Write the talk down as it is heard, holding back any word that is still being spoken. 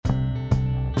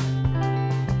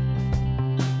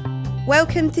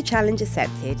Welcome to Challenge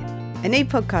Accepted, a new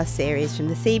podcast series from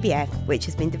the CBF which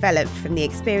has been developed from the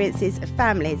experiences of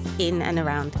families in and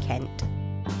around Kent.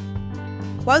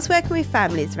 Whilst working with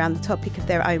families around the topic of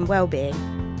their own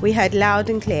well-being, we heard loud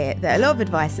and clear that a lot of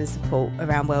advice and support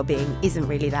around well-being isn't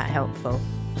really that helpful.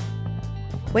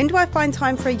 When do I find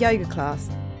time for a yoga class?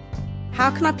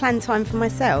 How can I plan time for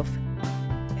myself?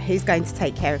 Who's going to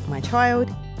take care of my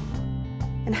child?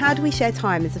 And how do we share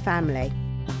time as a family?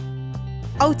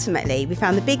 Ultimately, we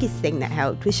found the biggest thing that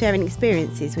helped was sharing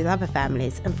experiences with other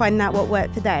families and finding out what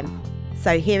worked for them.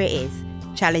 So here it is,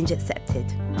 Challenge Accepted.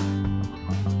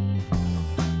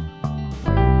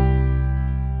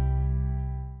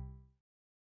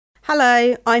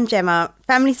 Hello, I'm Gemma,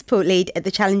 Family Support Lead at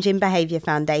the Challenging Behaviour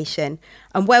Foundation,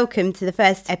 and welcome to the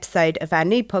first episode of our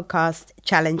new podcast,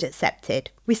 Challenge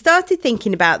Accepted. We started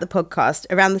thinking about the podcast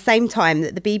around the same time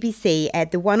that the BBC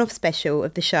aired the one-off special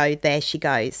of the show There She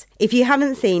Goes. If you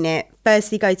haven't seen it,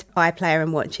 firstly go to iPlayer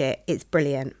and watch it. It's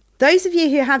brilliant. Those of you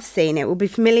who have seen it will be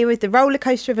familiar with the roller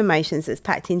coaster of emotions that's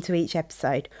packed into each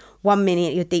episode. 1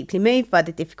 minute you're deeply moved by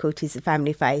the difficulties the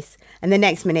family face, and the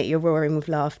next minute you're roaring with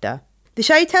laughter. The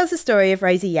show tells the story of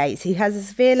Rosie Yates, who has a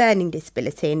severe learning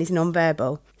disability and is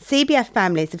non-verbal. CBF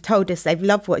families have told us they've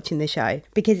loved watching the show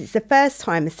because it's the first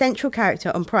time a central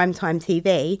character on primetime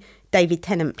TV, David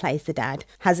Tennant plays the dad,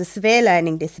 has a severe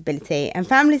learning disability, and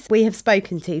families we have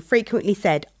spoken to frequently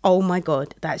said, "Oh my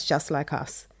God, that's just like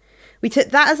us." We took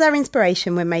that as our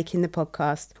inspiration when making the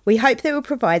podcast. We hope that it will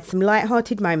provide some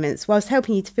light-hearted moments whilst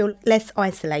helping you to feel less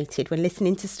isolated when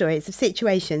listening to stories of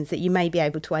situations that you may be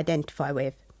able to identify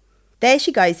with. There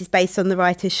She Goes is based on the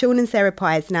writers Sean and Sarah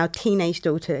Pye's now teenage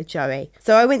daughter, Joey.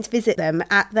 So I went to visit them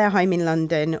at their home in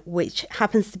London, which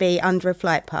happens to be under a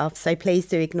flight path, so please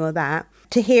do ignore that,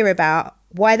 to hear about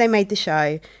why they made the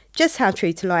show, just how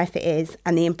true to life it is,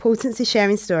 and the importance of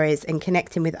sharing stories and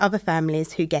connecting with other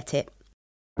families who get it.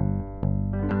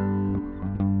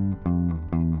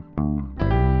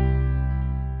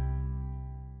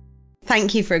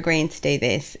 Thank you for agreeing to do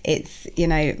this. It's,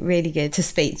 really good to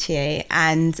speak to you.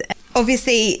 And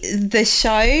obviously the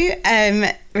show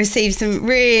received some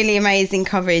really amazing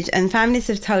coverage, and families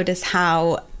have told us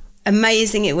how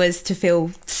amazing it was to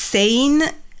feel seen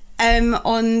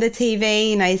on the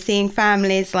TV, seeing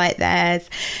families like theirs,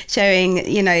 showing,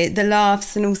 the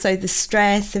laughs and also the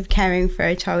stress of caring for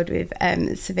a child with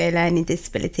severe learning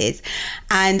disabilities.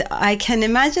 And I can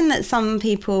imagine that some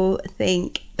people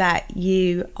think that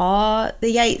you are the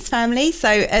Yates family. So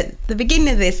at the beginning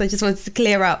of this, I just wanted to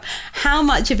clear up how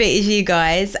much of it is you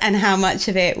guys and how much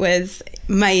of it was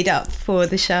made up for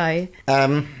the show.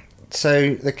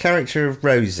 So the character of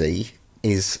Rosie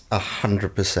is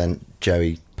 100%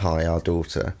 Joey Pye, our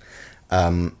daughter,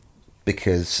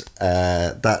 because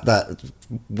that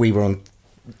we were on.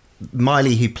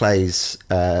 Miley, who plays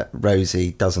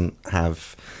Rosie, doesn't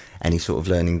have any sort of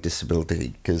learning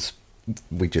disability because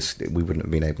we wouldn't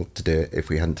have been able to do it if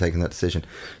we hadn't taken that decision.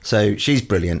 So she's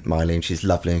brilliant, Miley, and she's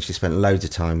lovely, and she spent loads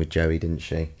of time with Joey, didn't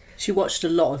she? She watched a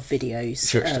lot of videos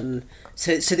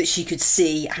so that she could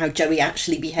see how Joey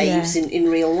actually behaves in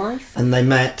real life. And they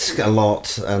met a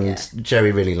lot, and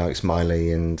Joey really likes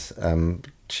Miley, and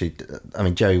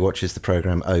Joey watches the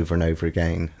programme over and over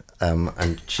again,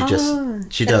 and she does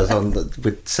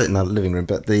we're sitting in our living room,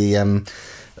 but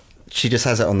she just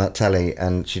has it on that telly,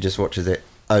 and she just watches it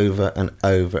over and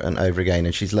over and over again,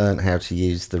 and she's learned how to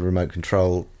use the remote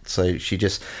control, so but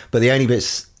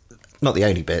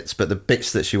the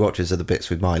bits that she watches are the bits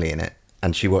with Miley in it,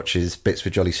 and she watches bits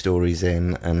with Jolly Stories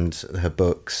in, and her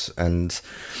books, and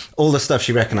all the stuff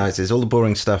she recognises, all the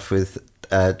boring stuff with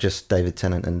just David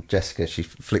Tennant and Jessica, she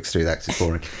flicks through that because it's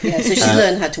boring. Yeah, so she's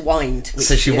learned how to wind.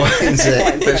 So she winds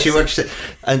it, but she watched it.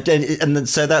 And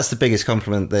so that's the biggest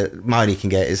compliment that Miley can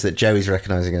get, is that Joey's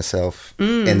recognising herself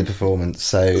in the performance.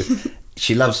 So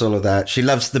she loves all of that. She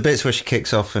loves the bits where she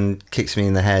kicks off and kicks me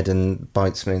in the head and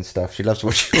bites me and stuff. She loves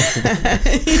watching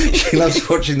she loves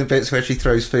watching the bits where she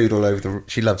throws food all over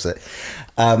she loves it.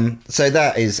 So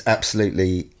that is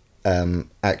absolutely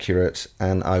accurate,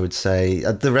 and I would say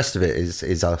the rest of it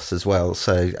is us as well.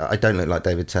 So I don't look like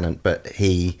David Tennant, but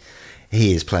he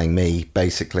is playing me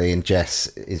basically, and Jess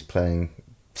is playing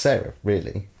Sarah,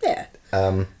 really. Yeah.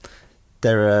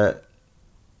 There are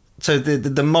so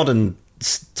the modern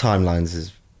timelines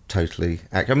is totally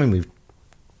accurate. I mean, we've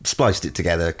spliced it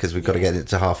together because we've got to get it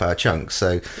to half-hour chunks,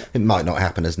 so it might not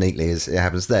happen as neatly as it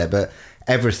happens there, but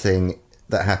everything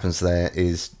that happens there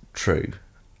is true.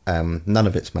 None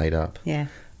of it's made up. Yeah.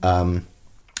 I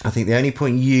think the only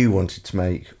point you wanted to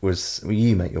make was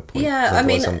you make your point. Yeah, I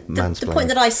mean, the point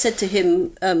that I said to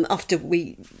him after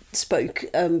we spoke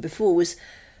before was,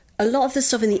 a lot of the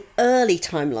stuff in the early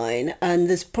timeline, and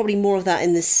there's probably more of that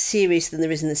in the series than there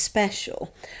is in the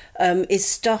special, is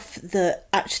stuff that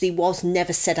actually was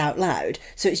never said out loud.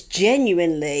 So it's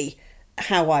genuinely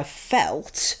how I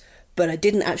felt, but I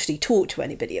didn't actually talk to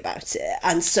anybody about it.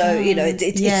 And so,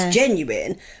 it's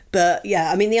genuine. But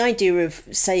yeah, I mean, the idea of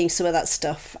saying some of that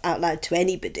stuff out loud to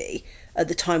anybody at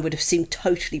the time would have seemed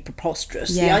totally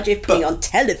preposterous. The idea of putting it on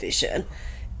television,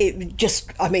 it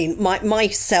just, I mean,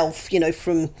 myself,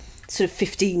 from sort of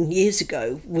 15 years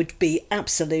ago would be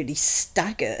absolutely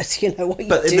staggered, what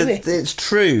you're doing. It's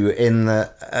true in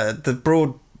the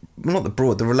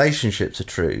the relationships are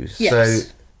true. Yes.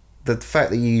 So the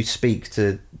fact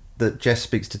that Jess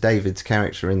speaks to David's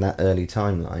character in that early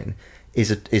timeline is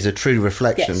a true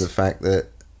reflection of the fact that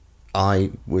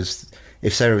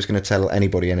if Sarah was going to tell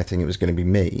anybody anything, it was going to be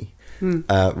me.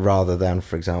 Rather than,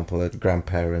 for example,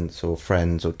 grandparents or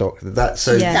friends or doctor. That's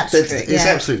true. It's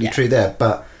absolutely true there.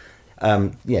 But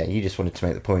you just wanted to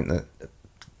make the point that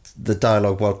the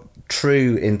dialogue, while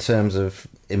true in terms of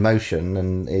emotion,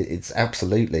 and it's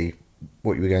absolutely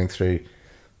what you were going through,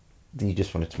 you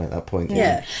just wanted to make that point.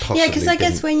 Because I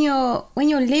guess when you're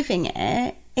living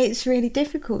it, it's really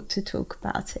difficult to talk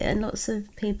about it, and lots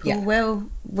of people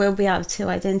will be able to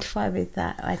identify with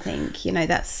that. I think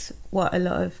that's what a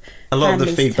lot of the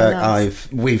feedback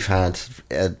we've had.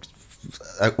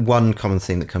 One common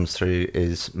theme that comes through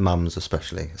is mums,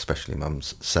 especially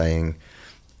mums, saying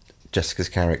Jessica's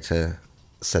character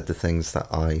said the things that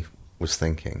I was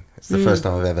thinking. It's the first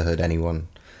time I've ever heard anyone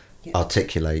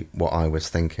articulate what I was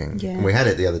thinking. And we had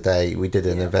it the other day. We did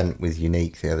an event with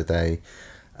Unique the other day,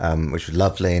 which was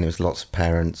lovely, and it was lots of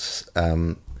parents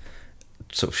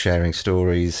sort of sharing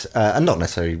stories, and not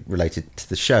necessarily related to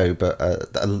the show, but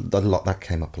a lot that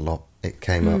came up a lot. It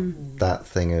came up, that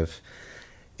thing of,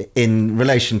 in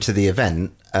relation to the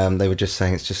event, they were just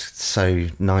saying it's just so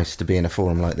nice to be in a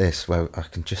forum like this where I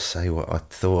can just say what I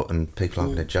thought and people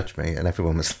aren't going to judge me. And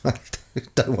everyone was like,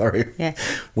 don't worry. Yeah.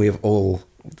 We have all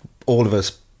of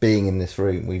us being in this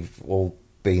room, we've all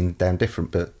been down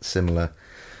different but similar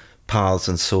paths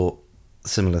and sought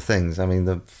similar things. I mean,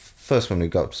 the first one who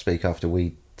got to speak after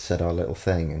we said our little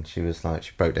thing, and she was like,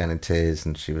 she broke down in tears,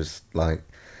 and she was like,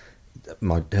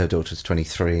 her daughter's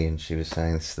 23, and she was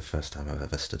saying, this is the first time I've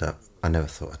ever stood up. I never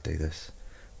thought I'd do this.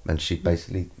 And she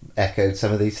basically echoed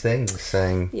some of these things,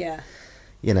 saying,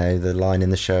 the line in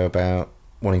the show about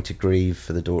wanting to grieve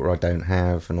for the daughter I don't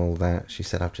have and all that. She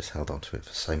said, I've just held on to it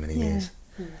for so many years.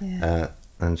 And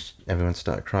everyone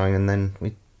started crying, and then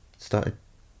we started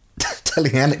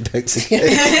telling anecdotes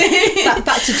again.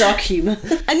 back to dark humour.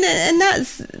 And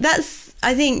that's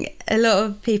I think a lot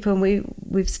of people, and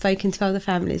we've spoken to other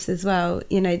families as well,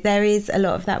 there is a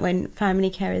lot of that when family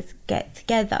carers get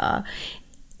together.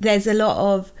 There's a lot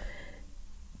of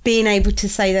being able to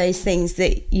say those things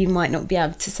that you might not be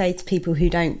able to say to people who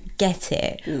don't get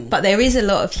it. But there is a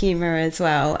lot of humour as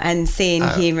well, and seeing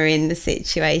humour in the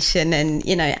situation, and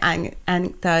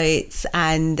anecdotes,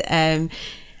 and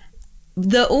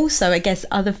also, I guess,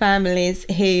 other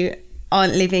families who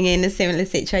aren't living in a similar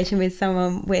situation with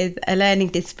someone with a learning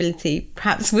disability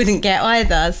perhaps wouldn't get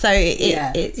either. So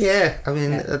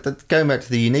going back to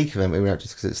the Unique event we were at,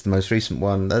 just because it's the most recent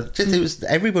one, it was,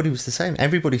 everybody was the same.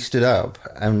 Everybody stood up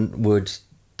and would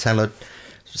tell her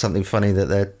something funny that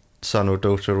their son or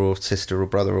daughter or sister or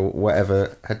brother or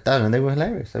whatever had done, and they were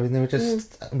hilarious. I mean, they were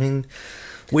just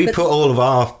we put all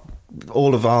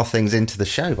of our things into the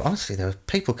show, but honestly there were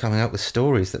people coming up with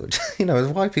stories that were just, it was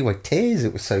wiping away tears.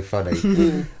 It was so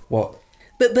funny. But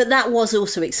that was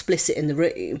also explicit in the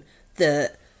room,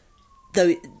 that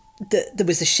there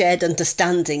was a shared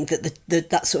understanding that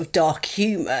that sort of dark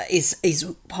humour is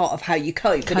part of how you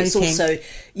cope. But it's also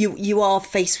you are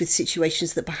faced with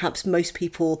situations that perhaps most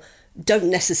people don't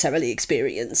necessarily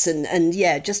experience, and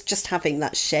just having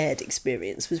that shared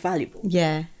experience was valuable.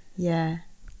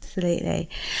 Absolutely.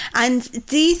 And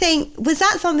do you think, was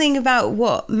that something about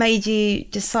what made you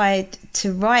decide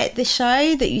to write the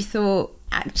show, that you thought,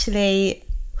 actually,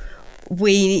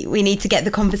 we need to get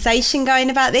the conversation going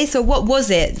about this? Or what was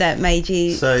it that made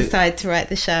you decide to write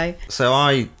the show? So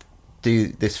I do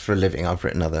this for a living. I've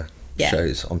written other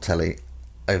shows on telly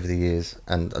over the years.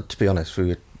 And to be honest, we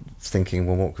were thinking,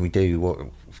 well, what can we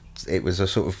do? It was a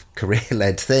sort of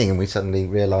career-led thing. And we suddenly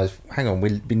realised, hang on,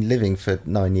 we've been living for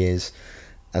 9 years,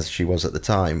 as she was at the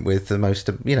time, with the most,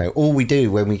 all we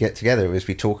do when we get together is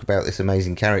we talk about this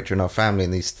amazing character in our family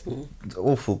and these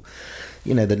awful,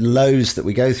 the lows that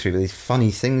we go through, these funny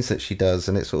things that she does,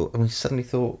 and we suddenly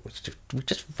thought, we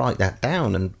just write that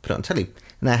down and put it on telly.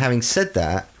 Now, having said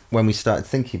that, when we started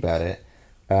thinking about it,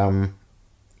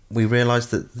 we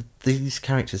realised that these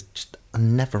characters just are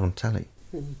never on telly,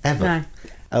 ever.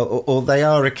 No. Or they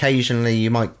are occasionally. You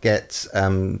might get.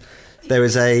 There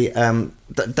was a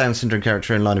Down syndrome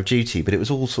character in Line of Duty, but it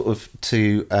was all sort of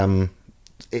to.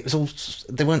 It was all.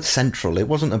 They weren't central. It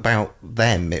wasn't about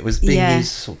them. It was being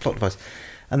used as a sort of plot device.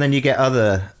 And then you get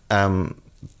other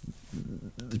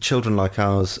children like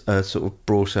ours sort of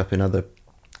brought up in other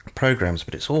programs,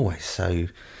 but it's always so.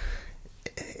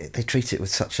 They treat it with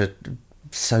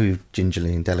so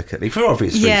gingerly and delicately for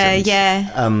obvious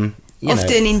reasons.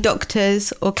 Often in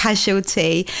Doctors or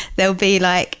Casualty, there'll be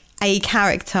like a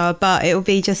character, but it'll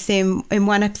be just in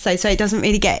one episode, so it doesn't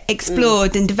really get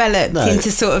explored and developed into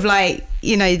sort of like,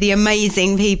 you know, the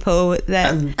amazing people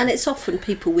that... And it's often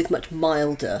people with much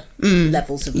milder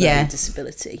levels of learning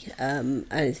disability.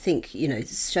 I think, you know,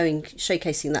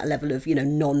 showcasing that level of, you know,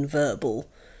 non-verbal,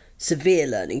 severe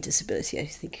learning disability, I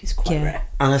think is quite rare.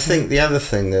 And I think the other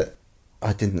thing that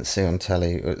I didn't see on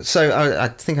telly. So I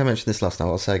think I mentioned this last time.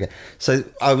 I'll say again. So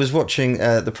I was watching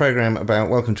the programme about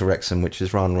Welcome to Wrexham, which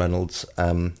is Ryan Reynolds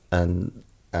and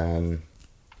Rob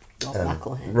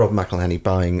McElhenney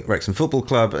buying Wrexham Football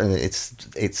Club, and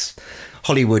it's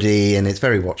Hollywoody and it's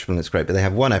very watchable and it's great. But they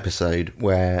have one episode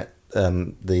where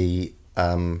the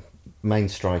main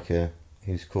striker,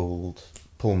 who's called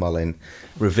Paul Mullin,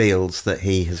 reveals that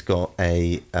he has got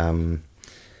a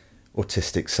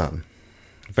autistic son.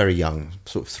 Very young,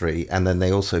 sort of 3, and then they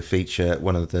also feature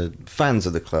one of the fans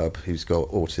of the club who's got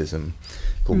autism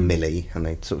called Millie, and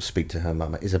they sort of speak to her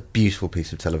mum. It's a beautiful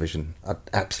piece of television. I'd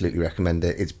absolutely recommend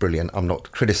it. It's brilliant. I'm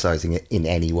not criticising it in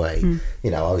any way.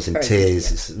 You know, I was in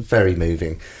tears. It's very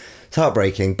moving. It's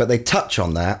heartbreaking, but they touch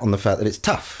on that, on the fact that it's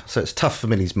tough. So it's tough for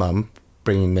Millie's mum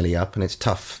bringing Millie up, and it's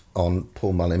tough on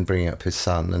Paul Mullin bringing up his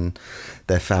son and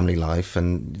their family life,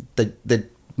 and they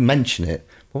mention it.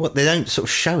 Well, they don't sort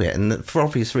of show it, and for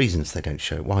obvious reasons they don't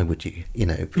show it. Why would you? You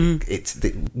know,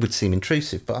 it would seem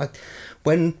intrusive. But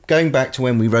when going back to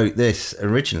when we wrote this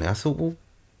originally, I thought, well,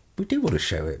 we do want to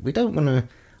show it. We don't want to.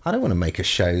 I don't want to make a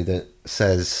show that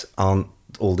says, aren't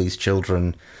all these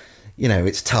children, you know,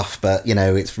 it's tough, but you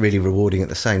know, it's really rewarding at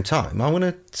the same time. I want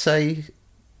to say,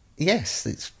 yes,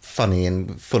 it's funny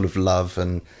and full of love,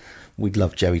 and we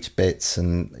love Joey to bits,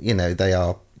 and you know, they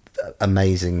are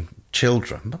amazing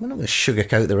children, but we're not going to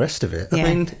sugarcoat the rest of it. I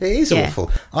mean, it is awful.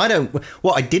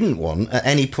 What I didn't want at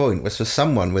any point was for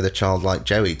someone with a child like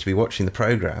Joey to be watching the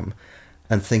programme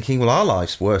and thinking, well, our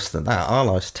life's worse than that. Our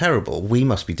life's terrible. We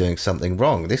must be doing something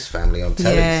wrong. This family on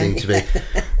telly seem to be...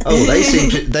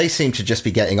 they seem to just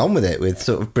be getting on with it with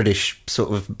sort of British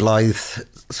sort of blithe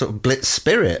sort of blitz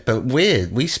spirit. But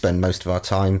we spend most of our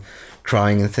time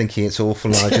crying and thinking it's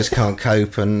awful and I just can't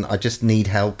cope and I just need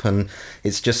help, and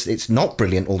it's not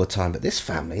brilliant all the time. But this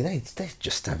family, they're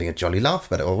just having a jolly laugh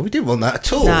about it all. We didn't want that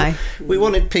at all. No. We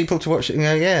wanted people to watch it and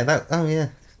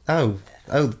go,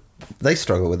 they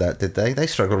struggle with that, did they? They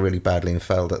struggled really badly and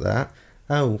failed at that.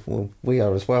 Oh, well, we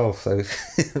are as well, so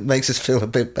it makes us feel a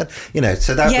bit better, you know.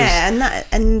 So that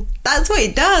and that's what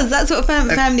it does. That's what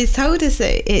families told us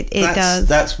it does.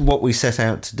 That's what we set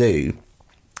out to do.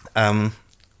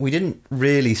 We didn't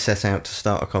really set out to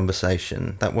start a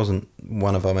conversation. That wasn't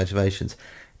one of our motivations,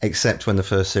 except when the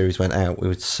first series went out, we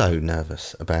were so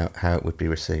nervous about how it would be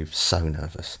received. So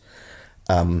nervous.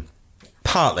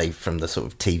 Partly from the sort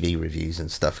of TV reviews and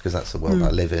stuff, because that's the world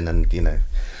I live in, and you know,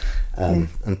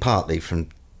 and partly from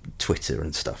Twitter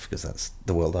and stuff, because that's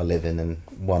the world I live in, and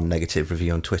one negative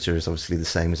review on Twitter is obviously the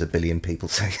same as a billion people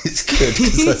saying it's good,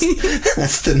 because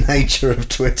that's the nature of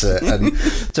Twitter. And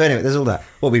so anyway, there's all that.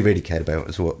 What we really cared about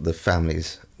was what the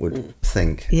families would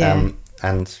think. And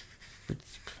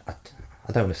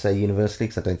I don't want to say universally,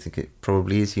 because I don't think it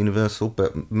probably is universal,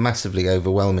 but massively,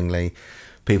 overwhelmingly,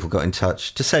 people got in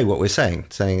touch to say what we're saying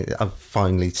I've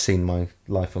finally seen my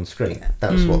life on screen.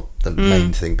 That was what the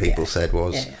main thing people said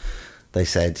was, they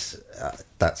said,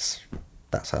 that's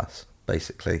us,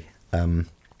 basically,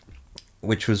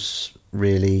 which was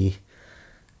really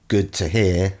good to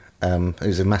hear. It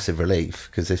was a massive relief,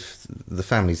 because if the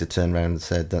families had turned around and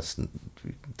said that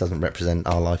doesn't represent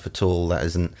our life at all, that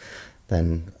isn't,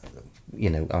 then, you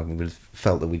know, I would have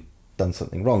felt that we'd done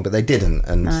something wrong, but they didn't.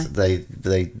 And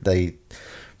they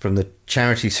from the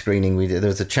charity screening we did, there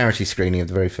was a charity screening of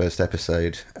the very first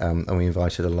episode, and we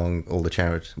invited along all the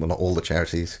charities, well, not all the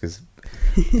charities, because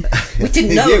we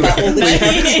didn't know about all the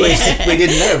charities. we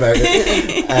didn't know about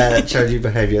it, charity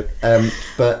behaviour,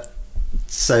 but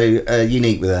so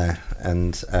Unique were there,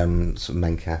 and sort of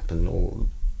Mencap and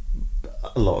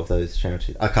a lot of those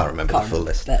charities. I can't remember the full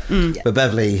list, but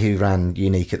Beverly, who ran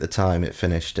Unique at the time, it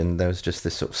finished, and there was just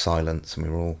this sort of silence, and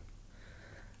we were all,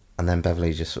 and then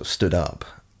Beverly just sort of stood up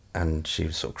and she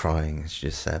was sort of crying, and she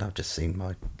just said, I've just seen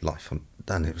my life on...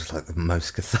 And it was like the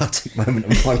most cathartic moment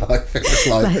of my life. It was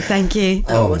like, thank you.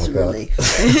 That was a relief.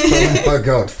 Oh my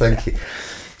God, thank you.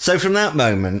 So from that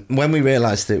moment, when we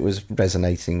realised that it was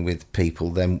resonating with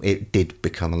people, then it did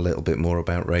become a little bit more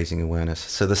about raising awareness.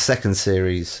 So the second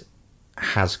series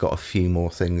has got a few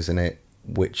more things in it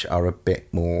which are a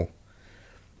bit more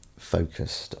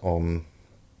focused on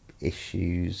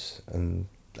issues, and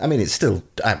I mean it's still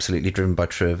absolutely driven by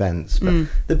true events, but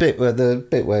the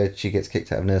bit where she gets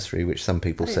kicked out of nursery, which some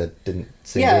people said didn't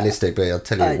seem realistic, but I'll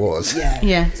tell you it was.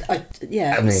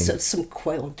 I mean, some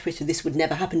quote on Twitter, this would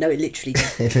never happen. No, it literally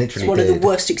did. It's one of the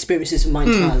worst experiences of my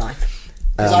entire life,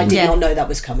 because I did not know that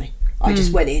was coming. I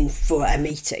just went in for a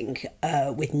meeting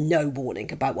with no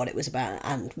warning about what it was about,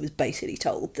 and was basically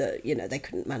told that, you know, they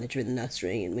couldn't manage her in the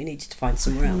nursery and we needed to find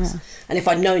somewhere else. And if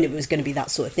I'd known it was going to be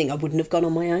that sort of thing, I wouldn't have gone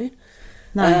on my own.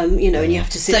 No. You know, and you have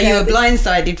to sit there. So you were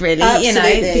blindsided, really,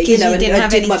 absolutely, you know, because you didn't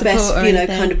have any support. I did my best, you know,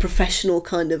 kind of professional,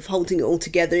 kind of holding it all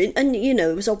together. And, you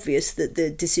know, it was obvious that the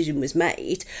decision was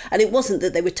made. And it wasn't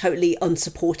that they were totally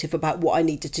unsupportive about what I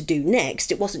needed to do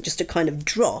next. It wasn't just a kind of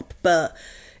drop, but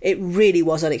it really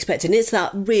was unexpected. And it's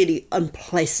that really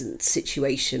unpleasant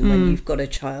situation when you've got a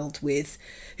child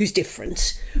who's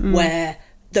different, where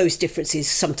those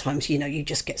differences sometimes, you know, you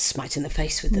just get smite in the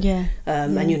face with them,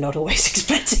 and you're not always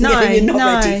expecting it, and you're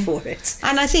not ready for it.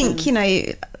 And I think you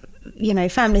know,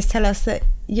 families tell us that,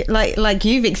 like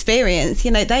you've experienced, you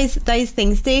know, those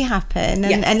things do happen,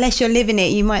 and unless you're living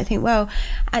it, you might think, well,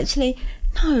 actually,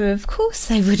 no, of course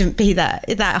they wouldn't be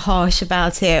that harsh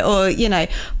about it, or you know,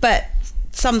 but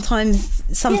sometimes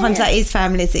that is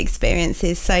families'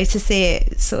 experiences. So to see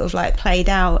it sort of like played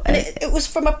out, and it was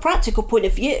from a practical point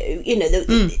of view, you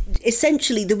know,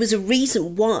 essentially there was a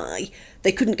reason why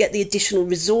they couldn't get the additional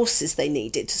resources they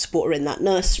needed to support her in that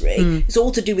nursery. It's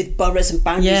all to do with boroughs and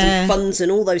boundaries and funds and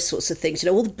all those sorts of things,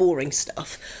 you know, all the boring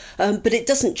stuff, but it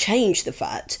doesn't change the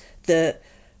fact that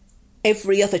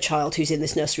every other child who's in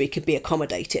this nursery could be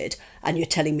accommodated, and you're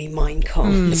telling me mine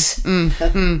can't.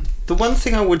 The one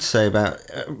thing I would say about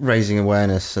raising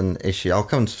awareness and issue, I'll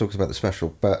come to talk about the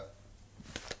special, but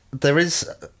there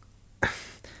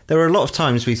are a lot of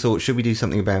times we thought, should we do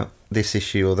something about this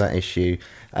issue or that issue,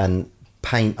 and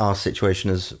paint our situation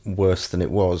as worse than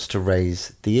it was to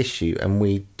raise the issue, and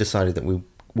we decided that we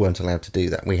weren't allowed to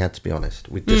do that. We had to be honest.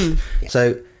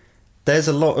 So there's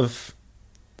a lot of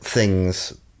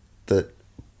things that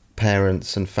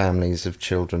parents and families of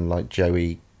children like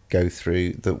Joey go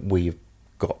through that we've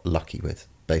got lucky with,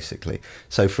 basically.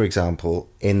 So, for example,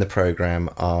 in the programme,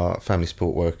 our family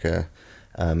support worker,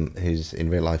 who's in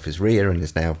real life is Ria and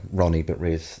is now Ronnie, but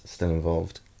Ria's still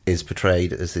involved, is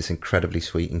portrayed as this incredibly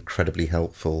sweet, incredibly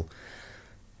helpful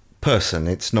person.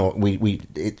 It's not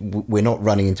we're not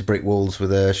running into brick walls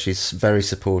with her. She's very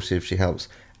supportive. She helps.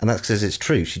 And that's because it's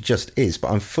true. She just is. But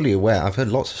I'm fully aware. I've heard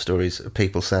lots of stories of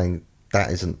people saying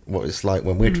that isn't what it's like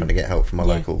when we're trying to get help from our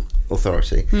local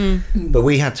authority. But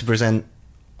we had to present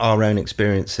our own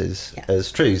experiences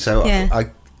as true. So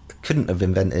I couldn't have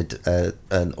invented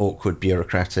an awkward,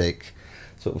 bureaucratic,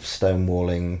 sort of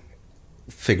stonewalling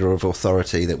figure of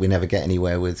authority that we never get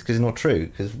anywhere with, because it's not true,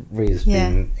 because Ria's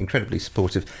been incredibly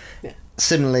supportive.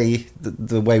 Similarly,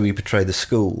 the way we portray the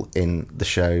school in the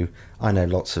show, I know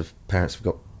lots of parents have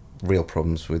got real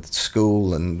problems with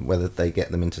school and whether they get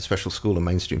them into special school or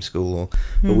mainstream school,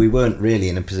 but we weren't really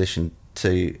in a position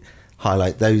to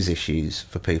highlight those issues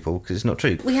for people because it's not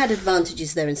true. We had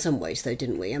advantages there in some ways though,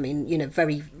 didn't we? I mean, you know,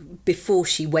 before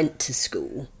she went to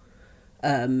school,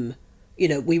 you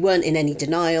know, we weren't in any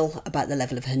denial about the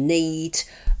level of her need.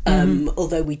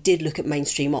 Although we did look at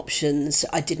mainstream options,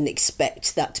 I didn't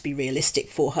expect that to be realistic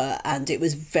for her, and it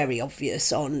was very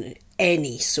obvious on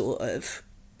any sort of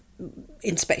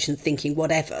inspection, thinking,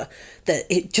 whatever, that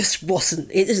it just wasn't.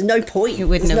 There's no point.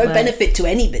 There's no benefit to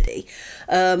anybody.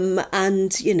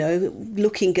 And you know,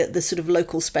 looking at the sort of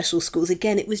local special schools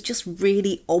again, it was just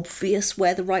really obvious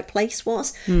where the right place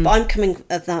was. But I'm coming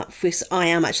at that because I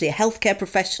am actually a healthcare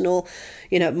professional.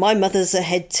 You know, my mother's a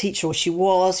head teacher, or she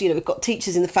was. You know, we've got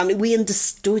teachers in the family. We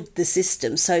understood the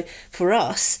system, so for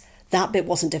us, that bit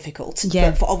wasn't difficult.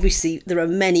 But for obviously, there are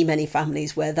many, many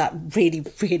families where that really,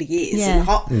 really is. And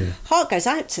heart goes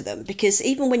out to them, because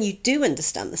even when you do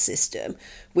understand the system,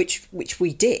 which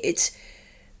we did,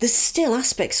 there's still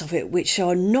aspects of it which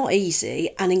are not easy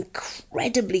and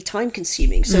incredibly time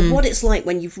consuming. So what it's like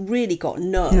when you've really got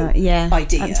no idea,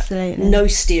 absolutely. no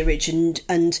steerage,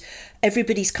 and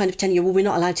everybody's kind of telling you, well, we're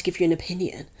not allowed to give you an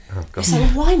opinion. Oh, God. So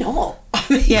why not?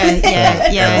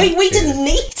 I mean, we didn't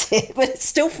need it, but it's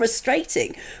still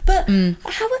frustrating. But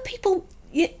how are people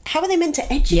how are they meant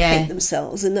to educate Yeah.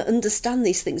 themselves and understand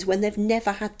these things when they've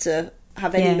never had to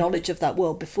have any Yeah. knowledge of that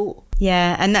world before?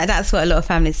 Yeah, and that's what a lot of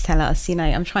families tell us.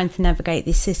 I'm trying to navigate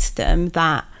this system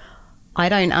that I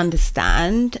don't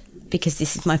understand because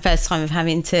this is my first time of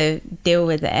having to deal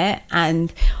with it.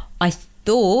 And I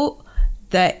thought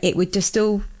that it would just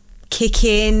all kick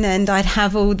in and I'd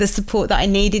have all the support that I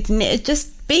needed and it'd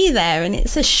just be there. And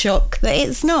it's a shock that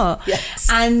it's not. Yes.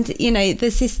 And, the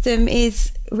system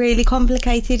is really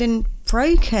complicated and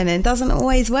broken and doesn't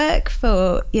always work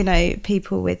for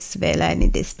people with severe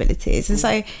learning disabilities, and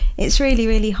so it's really,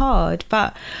 really hard.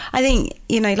 But I think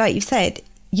like you've said,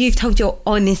 you've told your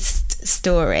honest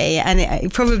story, and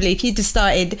it probably, if you just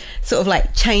started sort of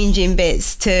like changing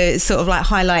bits to sort of like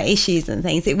highlight issues and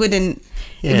things, it wouldn't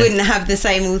have the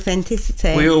same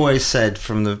authenticity. We always said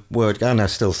from the word, and I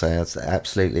still say,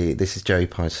 absolutely, this is Joey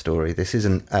Pye's story. This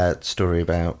isn't a story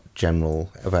about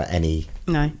any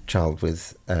child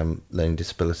with learning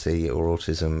disability or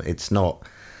autism. It's not.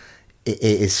 It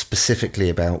is specifically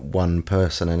about one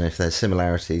person, and if there's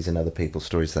similarities in other people's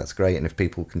stories, that's great. And if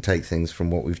people can take things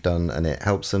from what we've done and it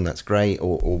helps them, that's great,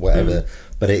 or whatever.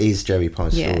 But it is Joey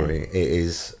Pye's story. It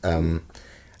is, and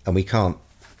we can't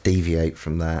deviate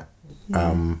from that.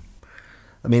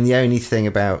 I mean, the only thing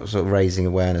about sort of raising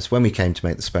awareness, when we came to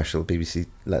make the special, BBC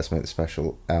let us make the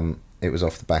special, it was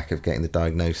off the back of getting the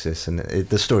diagnosis, and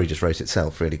the story just wrote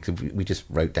itself, really, because we just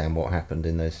wrote down what happened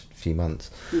in those few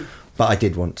months. But I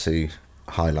did want to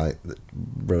highlight the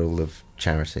role of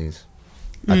charities.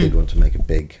 I did want to make a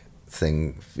big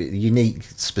thing, unique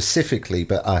specifically,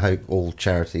 but I hope all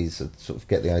charities sort of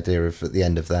get the idea of, at the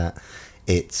end of that,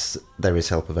 there is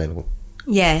help available.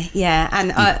 Yeah,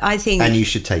 and I think, and you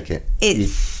should take it.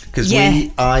 It's because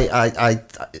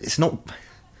it's not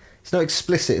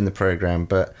explicit in the programme,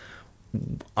 but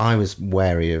I was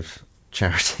wary of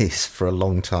charities for a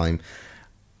long time,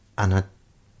 and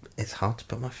it's hard to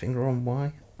put my finger on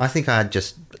why. I think I had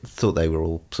just thought they were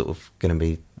all sort of going to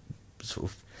be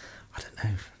sort of, I don't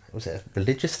know, was it a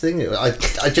religious thing? I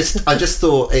just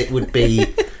thought it would be.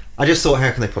 I just thought,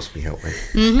 how can they possibly help me?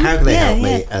 Mm-hmm. How can they help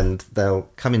me? And they'll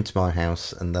come into my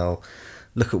house and they'll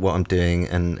look at what I'm doing,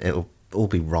 and it'll all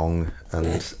be wrong. And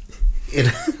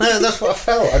that's what I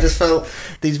felt. I just felt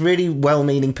these really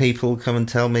well-meaning people come and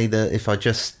tell me that if I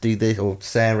just do this, or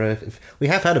Sarah, we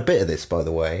have had a bit of this, by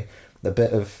the way, a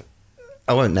bit of,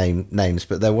 I won't name names,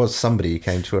 but there was somebody who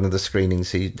came to one of the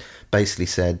screenings who basically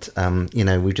said,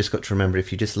 we've just got to remember,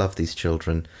 if you just love these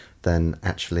children, then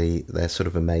actually they're sort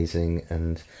of amazing.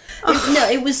 And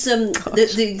it was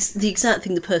the exact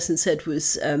thing the person said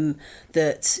was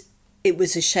that it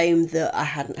was a shame that I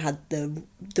hadn't had the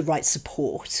right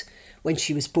support when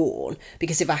she was born,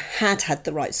 because if I had had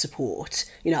the right support,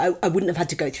 I wouldn't have had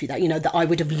to go through that, that I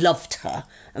would have loved her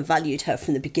and valued her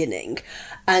from the beginning.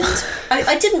 And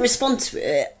I didn't respond to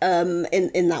it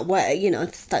in that way,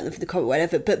 thank them for the comment,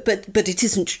 whatever, but it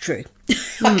isn't true.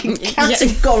 I can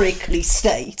categorically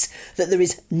state that there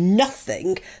is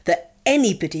nothing that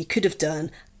anybody could have done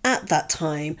at that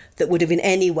time that would have in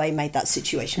any way made that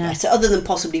situation better, other than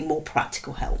possibly more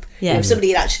practical help. If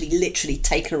somebody had actually literally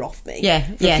taken her off me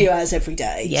for a few hours every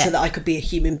day so that I could be a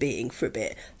human being for a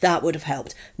bit, that would have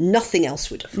helped. Nothing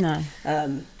else would have. No.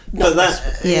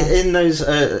 But in those,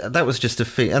 that was just a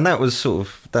fee, and that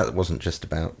wasn't just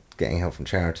about getting help from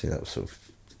charity. That was sort of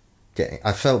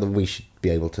I felt that we should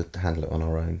be able to handle it on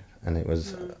our own, and it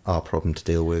was our problem to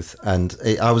deal with. And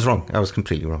I was wrong. I was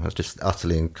completely wrong. I was just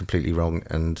utterly and completely wrong.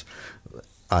 And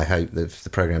I hope that if the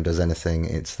programme does anything,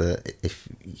 it's that if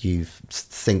you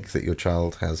think that your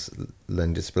child has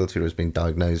learning disability or has been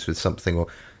diagnosed with something,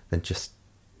 then just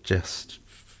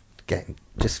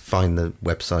find the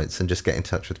websites and just get in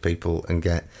touch with people and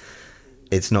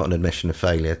it's not an admission of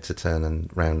failure to turn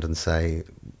around and say,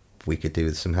 we could do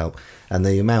with some help. And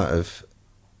the amount of,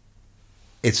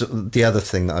 it's the other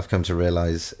thing that I've come to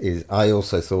realise is, I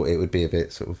also thought it would be a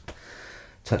bit sort of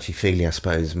touchy-feely, I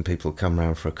suppose, and people come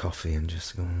round for a coffee and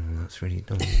just go, that's really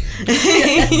nice.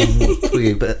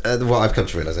 But what I've come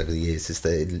to realise over the years is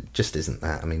that it just isn't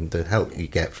that. I mean, the help you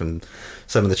get from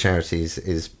some of the charities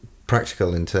is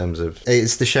practical in terms of,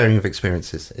 it's the sharing of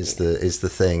experiences is the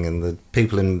thing, and the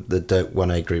people in the Dope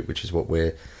 1A group, which is what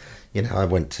we're, I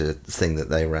went to the thing that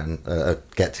they ran, a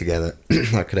get-together.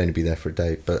 I could only be there for a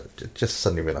day, but just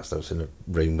suddenly realised I was in a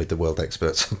room with the world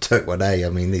experts on Dope 1A. I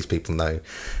mean, these people know,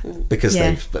 because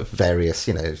they've various,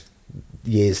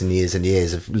 years and years and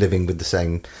years of living with the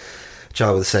same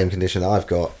child with the same condition that I've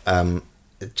got.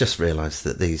 Just realised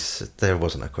that there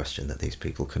wasn't a question that these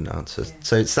people couldn't answer. Yeah.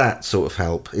 So it's that sort of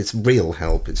help. It's real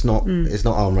help. It's not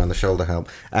arm around the shoulder help.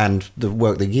 And the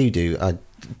work that you do, I'm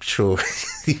sure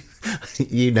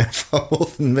you know far more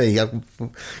than me. I'm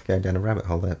going down a rabbit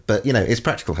hole there, but it's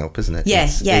practical help, isn't it? Yeah,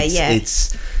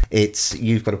 It's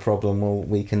you've got a problem. Well,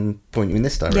 we can point you in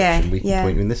this direction. We can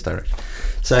point you in this direction.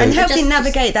 So and helping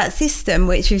navigate that system,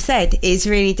 which you've said is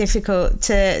really difficult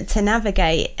to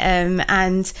navigate.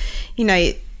 And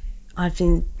I've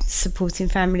been supporting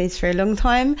families for a long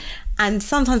time, and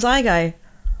sometimes I go,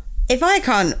 if I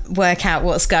can't work out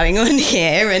what's going on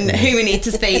here and who we need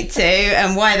to speak to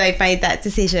and why they've made that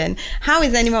decision, how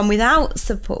is anyone without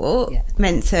support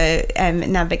meant to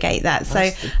navigate that? So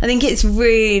I think it's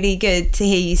really good to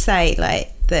hear you say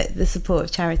that the support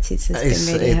of charities has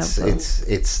been really helpful.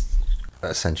 It's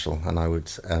essential, and I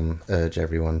would urge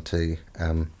everyone to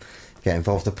get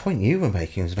involved. The point you were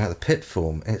making was about the PIT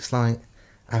form. It's like,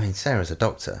 Sarah's a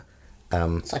doctor.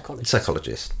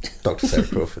 Psychologist, Dr. Sarah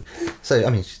Crawford.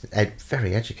 So, she's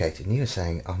very educated. And you were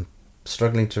saying, I'm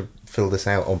struggling to fill this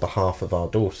out on behalf of our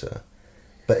daughter.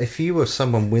 But if you were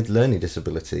someone with learning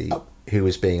disability who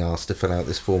was being asked to fill out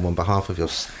this form on behalf of your...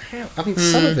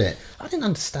 some of it, I didn't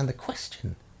understand the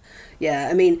question.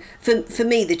 Yeah, for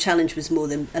me, the challenge was more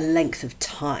than a length of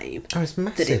time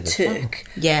that it took.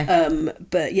 Yeah.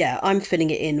 But yeah, I'm filling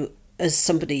it in as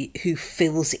somebody who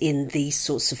fills in these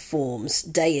sorts of forms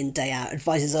day in, day out,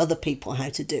 advises other people how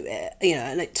to do it,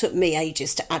 and it took me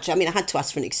ages to actually, I had to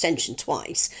ask for an extension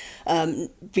twice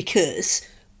because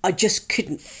I just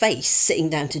couldn't face sitting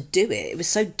down to do it. It was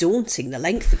so daunting, the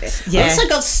length of it. Yeah. Once I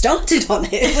got started on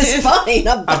it was fine.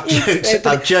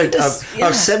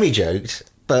 I've semi-joked,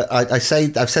 but I've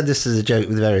said this as a joke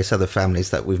with various other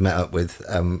families that we've met up with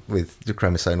the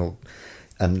chromosomal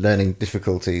and learning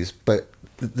difficulties, but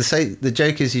the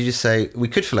joke is you just say, we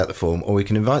could fill out the form, or we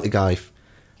can invite the guy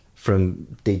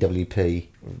from DWP,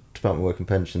 Department of Work and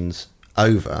Pensions,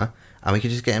 over, and we could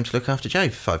just get him to look after Joe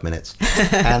for 5 minutes.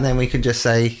 And then we can just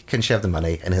say, can she have the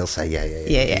money? And he'll say, yeah.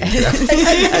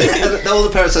 And all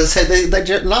the parents say, they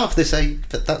laugh, they say,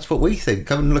 but that's what we think,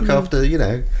 come and look after,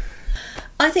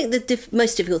 I think the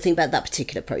most difficult thing about that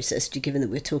particular process, given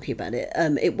that we're talking about it,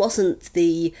 it wasn't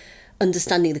the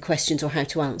understanding the questions or how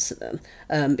to answer them,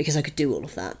 because I could do all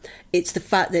of that. It's the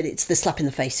fact that it's the slap in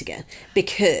the face again,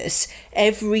 because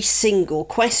every single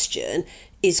question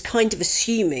is kind of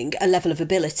assuming a level of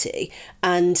ability,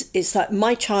 and it's like,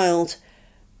 my child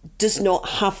does not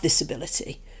have this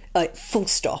ability, full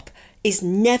stop, is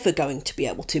never going to be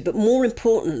able to. But more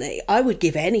importantly, I would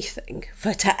give anything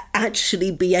to actually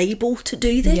be able to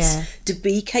do this, to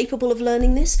be capable of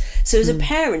learning this. So as a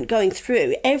parent going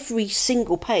through every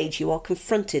single page, you are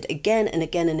confronted again and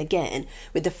again and again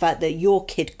with the fact that your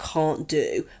kid can't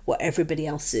do what everybody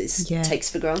else's takes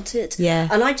for granted.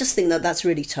 And I just think that that's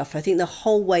really tough. I think the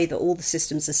whole way that all the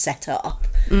systems are set up,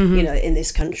 in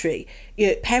this country,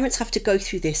 parents have to go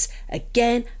through this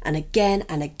again and again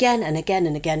and again and again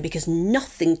and again, because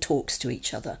nothing talks to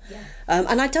each other.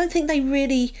 And I don't think they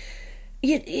really...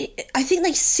 I think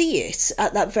they see it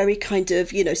at that very kind of,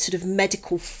 sort of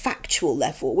medical factual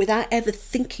level without ever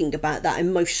thinking about that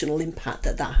emotional impact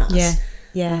that has.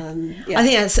 I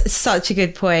think that's such a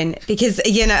good point, because,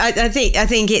 I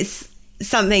think it's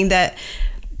something that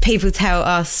people tell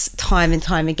us time and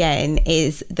time again,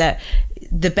 is that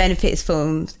the benefits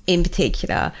forms in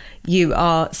particular, you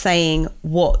are saying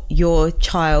what your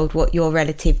child, what your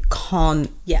relative can't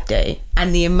do,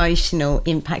 and the emotional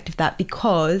impact of that,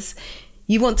 because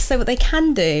you want to say what they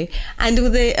can do and all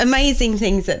the amazing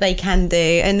things that they can do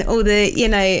and all the,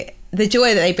 the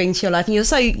joy that they bring to your life. And you're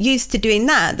so used to doing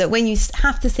that when you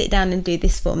have to sit down and do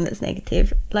this form that's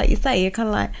negative, like you say, you're kind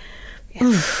of like,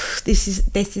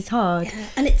 this is hard.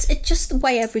 And it's just the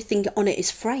way everything on it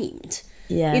is framed.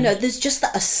 There's just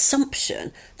that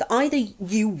assumption that either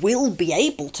you will be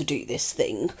able to do this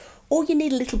thing, or you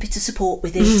need a little bit of support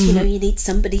with it. You need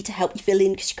somebody to help you fill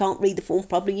in because you can't read the form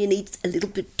properly. You need a little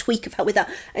bit tweak of help with that.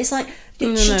 And it's like,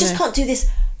 she just can't do this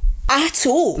at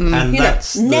all. And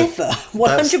never,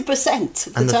 100%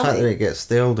 of the And the time. fact that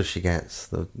the older she gets,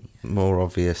 the more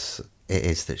obvious it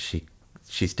is that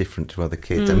she's different to other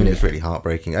kids. It's really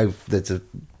heartbreaking. There's a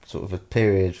sort of a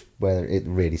period where it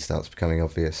really starts becoming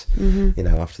obvious,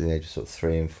 after the age of sort of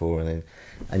 3 and 4, and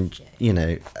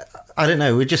I don't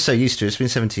know, we're just so used to it. It's been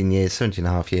 17 and a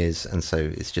half years, and so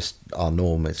it's just our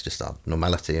norm, it's just our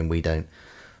normality, and we don't.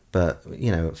 But,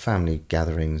 at family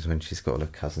gatherings, when she's got all her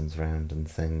cousins around and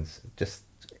things,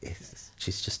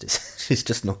 she's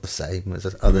just not the same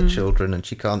as other children, and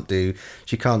she can't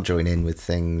join in with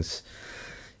things,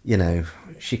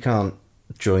 she can't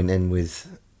join in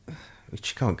with...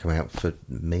 She can't come out for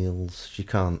meals. She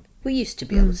can't. We used to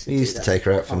be able to. We used to take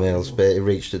her out for meals, but it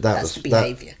reached that was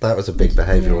behaviour. That was a big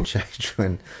behavioural change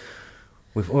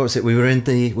What was it?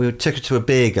 We took her to a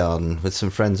beer garden with some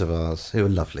friends of ours who were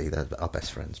lovely. They're our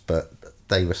best friends, but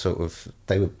they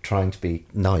were trying to be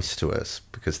nice to us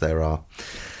because they're our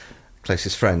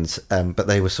closest friends. But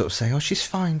they were sort of saying, "Oh, she's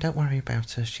fine. Don't worry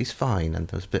about her. She's fine." And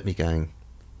there was a bit of me going,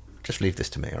 "Just leave this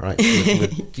to me, all right?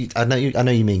 I know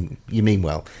you mean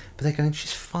well." But they're going,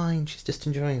 "She's fine. She's just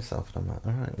enjoying herself." And I'm like,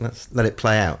 "All right, let's let it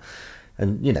play out."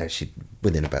 And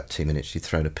within about 2 minutes, she'd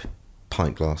thrown a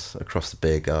pint glass across the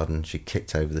beer garden. She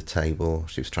kicked over the table.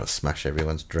 She was trying to smash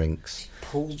everyone's drinks.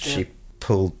 She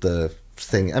pulled the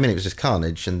thing. I mean, it was just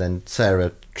carnage. And then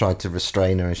Sarah tried to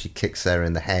restrain her, and she kicked Sarah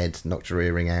in the head, knocked her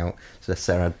earring out. So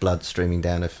Sarah had blood streaming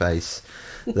down her face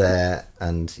there.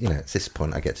 And at this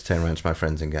point, I get to turn around to my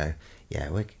friends and go, "Yeah,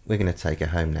 we're going to take her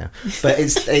home now." But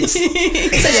it's so she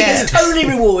gets totally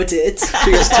rewarded.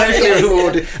 She gets totally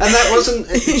rewarded, and that wasn't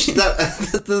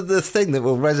the thing that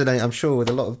will resonate, I'm sure, with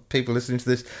a lot of people listening to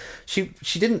this. She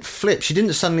didn't flip. She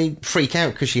didn't suddenly freak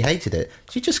out because she hated it.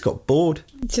 She just got bored.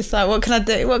 Just like, what can I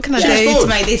do? What can I do to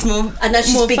make this more? And now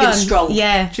she's more big fun? and strong.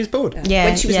 Yeah, she's bored. Yeah,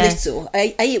 when she was little,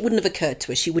 A, it wouldn't have occurred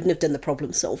to her. She wouldn't have done the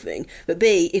problem solving. But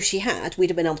B, if she had, we'd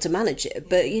have been able to manage it.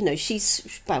 But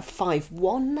she's about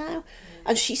 5'1" now.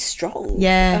 And she's strong.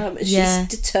 Yeah, she's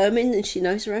determined, and she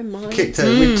knows her own mind. Kicked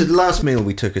her. The last meal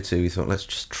we took her to, we thought, let's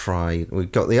just try. We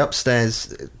got the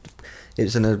upstairs. It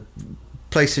was in a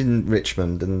place in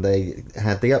Richmond, and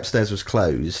the upstairs was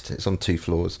closed. It's on 2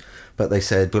 floors, but they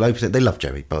said we'll open it. They love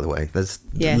Joey, by the way. There's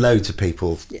loads of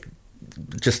people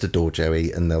just adore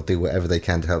Joey, and they'll do whatever they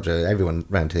can to help Joey. Everyone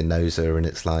around here knows her, and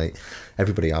it's like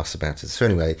everybody asks about it. So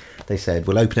anyway, they said,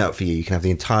 we'll open it up for you. You can have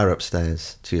the entire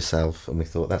upstairs to yourself. And we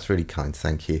thought, that's really kind,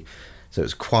 thank you. So it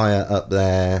was quiet up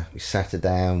there. We sat her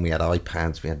down. We had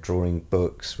iPads. We had drawing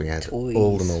books. We had toys.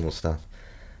 All the normal stuff.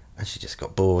 And she just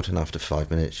got bored. And after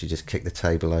 5 minutes, she just kicked the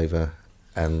table over.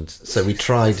 And so we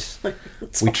tried.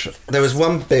 There was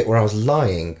one bit where I was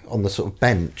lying on the sort of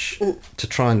bench to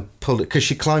try and pull it, because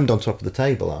she climbed on top of the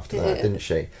table after that, didn't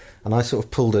she? And I sort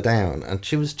of pulled her down, and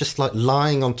she was just like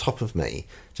lying on top of me,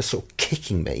 just sort of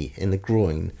kicking me in the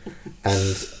groin.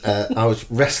 And I was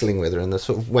wrestling with her, and the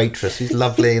sort of waitress, who's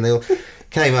lovely, and they all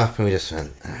came up, and we just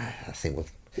went, I think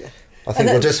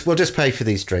we'll just pay for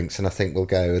these drinks, and I think we'll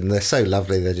go. And they're so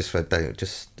lovely. They just went,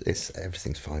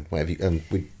 everything's fine. Whatever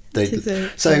you,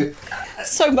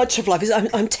 so much of life is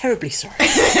I'm terribly sorry.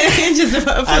 Just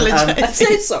apologise. I'm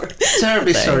so sorry.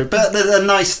 Terribly sorry. But the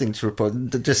nice thing to report,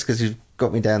 just because you've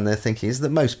got me down there thinking, is that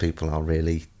most people are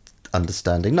really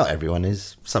understanding. Not everyone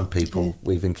is. Some people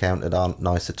we've encountered aren't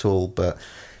nice at all, but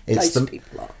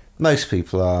most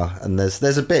people are. And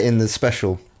there's a bit in the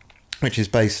special which is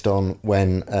based on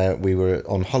when we were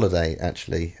on holiday,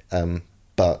 actually.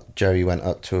 But Joey went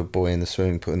up to a boy in the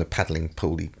swimming pool, in the paddling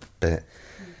pooly bit,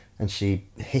 and she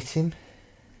hit him.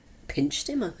 Pinched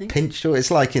him, I think. Pinched him.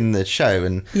 It's like in the show,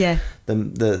 and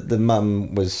the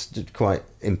mum was quite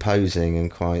imposing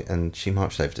and she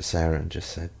marched over to Sarah and just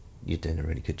said, "You're doing a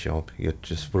really good job.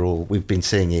 We've been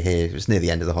seeing you here." It was near the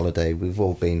end of the holiday.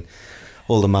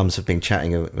 All the mums have been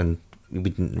chatting, and we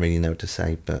didn't really know what to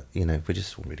say, but we're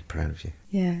just all really proud of you.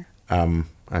 Yeah.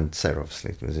 And Sarah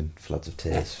obviously was in floods of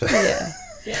tears. Yeah.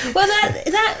 Well,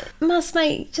 that must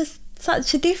make just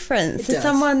such a difference to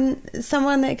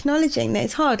someone acknowledging that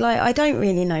it's hard. Like, I don't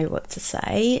really know what to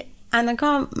say, and I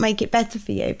can't make it better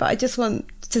for you, but I just want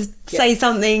to say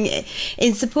something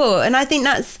in support. And I think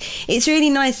it's really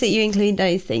nice that you include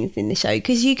those things in the show,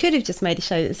 because you could have just made a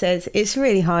show that says it's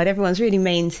really hard, everyone's really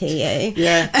mean to you.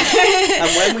 Yeah.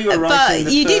 And when we were writing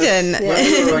when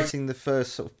we were writing the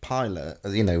first sort of pilot,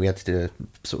 we had to do a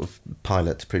sort of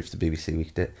pilot to prove to the BBC we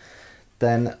could do it.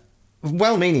 Then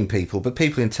well-meaning people, but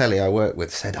people in telly I work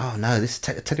with said, "Oh no,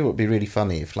 tell you what would be really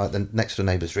funny if like the next door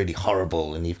neighbour's really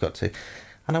horrible and you've got to."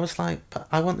 And I was like, but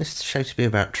I want this show to be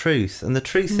about truth. And the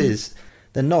truth is,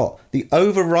 they're not. The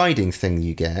overriding thing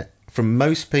you get from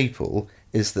most people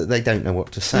is that they don't know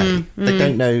what to say. They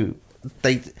don't know.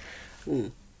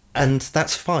 And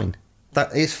that's fine.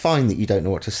 That is fine that you don't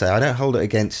know what to say. I don't hold it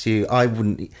against you.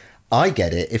 I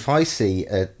get it. If I see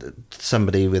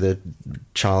somebody with a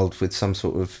child with some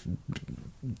sort of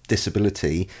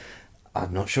disability,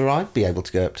 I'm not sure I'd be able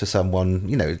to go up to someone,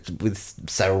 with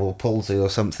cerebral palsy or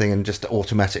something and just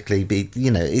automatically be,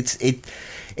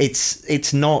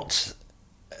 it's not.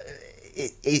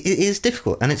 It is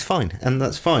difficult, and it's fine, and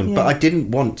that's fine. Yeah. But I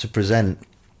didn't want to present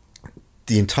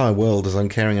the entire world as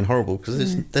uncaring and horrible,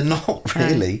 because they're not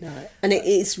really. No. And it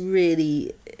is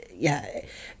really,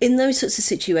 in those sorts of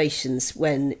situations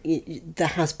when there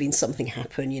has been something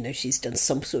happen, she's done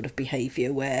some sort of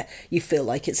behaviour where you feel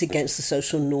like it's against the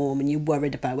social norm and you're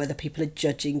worried about whether people are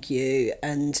judging you,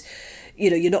 and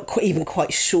you're not even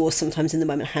quite sure sometimes in the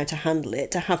moment how to handle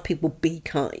it. To have people be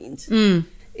kind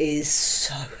is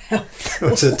so helpful.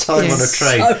 It was a time on a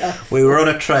train. So We were on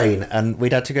a train and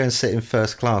we'd had to go and sit in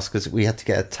first class because we had to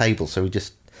get a table. So we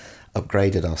just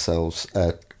upgraded ourselves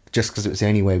just because it was the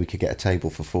only way we could get a table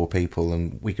for 4 people,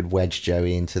 and we could wedge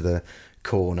Joey into the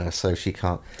corner so she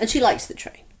can't. And she likes the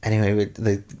train. Anyway,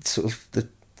 the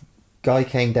guy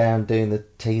came down doing the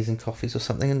teas and coffees or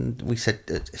something, and we said,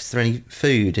 "Is there any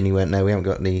food?" And he went, "No, we haven't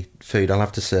got any food. I'll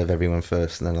have to serve everyone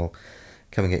first, and then I'll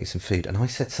come and get you some food." And I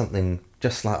said something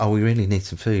just like, "Oh, we really need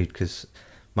some food because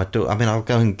my daughter. I mean, I'll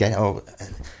go and get." Oh,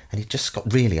 and he just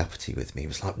got really uppity with me. He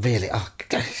was like, "Really? Oh,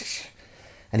 gosh."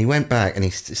 And he went back and he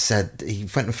said he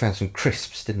went and found some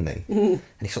crisps, didn't he? And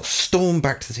he sort of stormed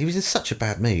back to he was in such a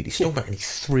bad mood. He stormed back and he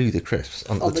threw the crisps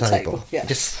on the table. Yeah. He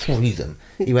just threw them.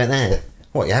 He went, "There.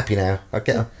 What, you happy now? I'll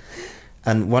get them."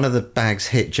 And one of the bags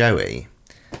hit Joey,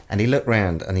 and he looked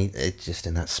round, and it just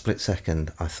in that split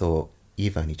second, I thought,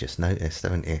 "You've only just noticed,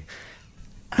 haven't you?"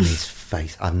 And his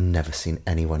face, I've never seen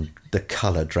anyone, the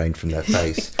colour drained from their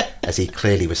face, as he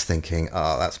clearly was thinking,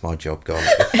 "Oh, that's my job gone.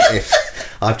 If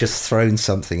I've just thrown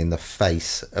something in the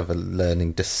face of a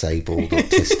learning disabled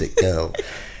autistic girl."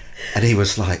 And he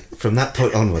was like, from that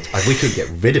point onwards, we couldn't get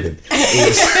rid of him.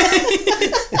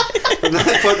 From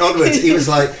that point onwards, he was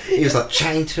like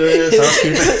chatting to us,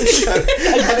 asking about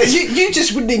the show. You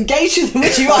just wouldn't engage with them,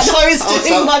 would you? And I was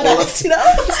doing my best,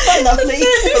 It's lovely.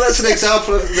 Well, that's an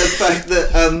example of the fact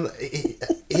that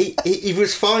he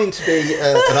was fine to be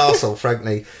an arsehole,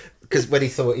 frankly, because when he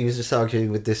thought he was just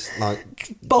arguing with this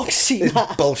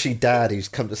bolshy dad who's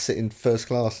come to sit in first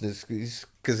class and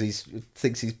because he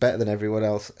thinks he's better than everyone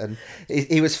else, and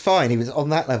he was fine. He was on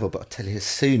that level, but I tell you, as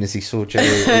soon as he saw Joey,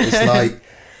 it was like,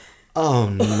 oh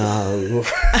no,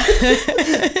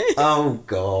 oh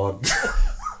God.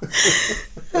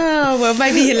 Oh, well,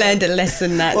 maybe he learned a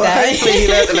lesson that Well, day. hopefully he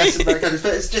learned a lesson back then.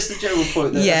 But it's just a general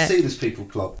point that as soon as people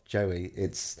clock Joey,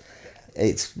 it's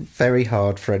very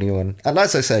hard for anyone. And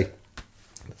as I say,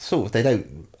 sort of, they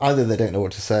don't know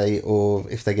what to say, or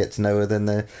if they get to know her, then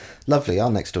they're lovely.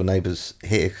 Our next door neighbours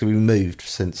here, because we moved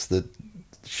since the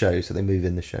show, so they move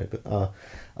in the show.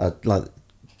 But like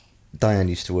Diane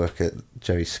used to work at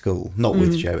Joey's school, not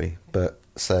with Joey, but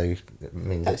so I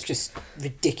mean That's just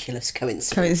ridiculous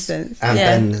coincidence. and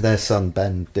Ben, their son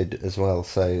Ben, did as well.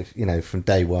 So from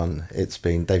day one,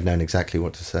 they've known exactly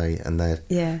what to say, and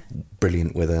they're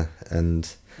brilliant with her,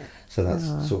 and so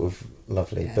that's sort of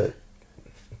lovely. Yeah. But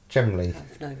generally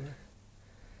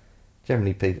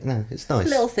people, no, it's nice.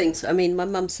 Little things. I mean, my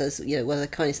mum says, one of the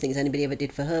kindest things anybody ever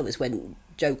did for her was when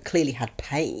Jo clearly had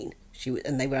pain.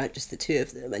 And they were out just the two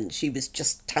of them, and she was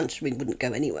just tantruming, wouldn't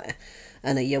go anywhere.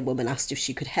 And a young woman asked if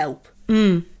she could help.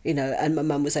 And my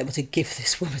mum was able to give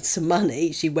this woman some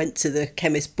money. She went to the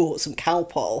chemist, bought some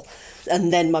Calpol,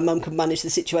 and then my mum could manage the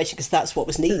situation because that's what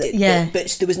was needed. Yeah.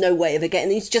 But there was no way of it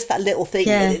getting. It's just that little thing.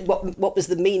 Yeah. What was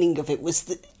the meaning of it was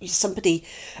that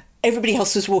everybody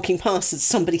else was walking past, and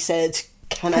somebody said,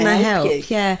 Can I help you?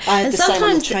 Yeah. I had And the same on the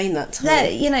sometimes train that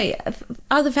time.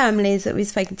 Other families that we've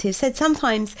spoken to have said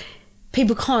sometimes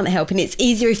people can't help, and it's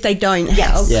easier if they don't Yes.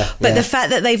 help. Yeah. But the fact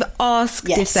that they've asked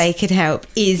if they could help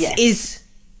is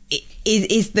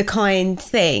the kind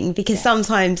thing, because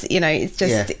sometimes it's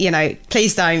just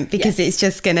please don't, because it's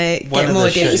just gonna One get of more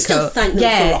the shows- You still difficult. thank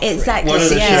them for offering. Exactly. One of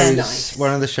the yeah. Nice.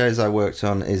 one of the shows I worked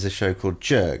on is a show called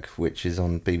Jerg, which is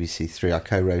on BBC Three. I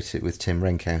co-wrote it with Tim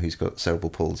Renkow, who's got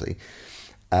cerebral palsy,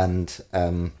 and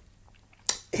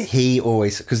he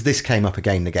always, because this came up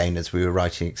again and again as we were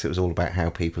writing, because it was all about how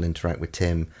people interact with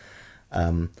Tim,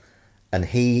 and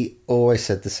he always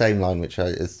said the same line, which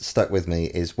has stuck with me,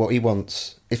 is what he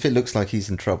wants, if it looks like he's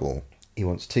in trouble, he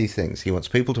wants two things. He wants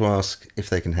people to ask if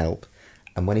they can help,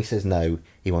 and when he says no,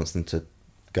 he wants them to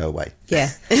go away. Yeah.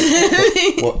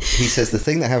 What he says, the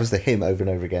thing that happens to him over and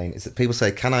over again is that people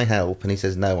say, "Can I help?" and he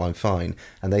says, "No, I'm fine,"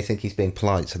 and they think he's being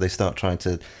polite, so they start trying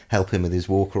to help him with his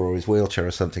walker or his wheelchair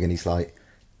or something, and he's like,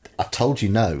 "I've told you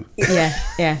no."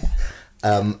 Yeah.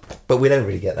 But we don't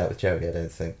really get that with Joey, I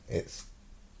don't think.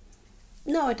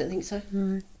 No, I don't think so.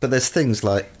 But there's things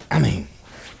like, I mean,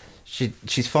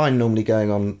 she's fine normally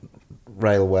going on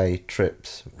railway train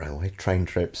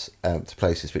trips to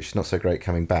places, but she's not so great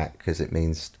coming back, because it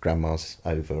means grandma's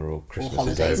over, or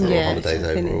Christmas is over, or holidays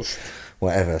over, finished. or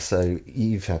whatever. So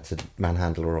you've had to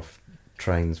manhandle her off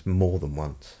trains more than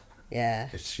once. Yeah.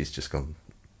 She's just gone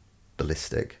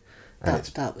ballistic.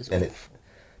 That was awful.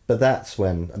 But that's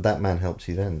when that man helped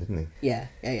you then, didn't he?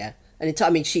 Yeah.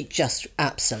 And she just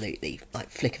absolutely,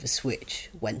 flick of a switch,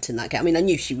 went in that game. I mean, I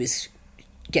knew she was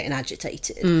getting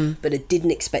agitated, but I didn't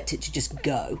expect it to just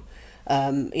go.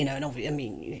 You know, and obviously, I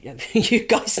mean, you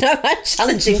guys know about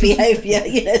challenging behaviour.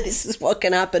 You know, this is what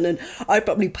can happen. And I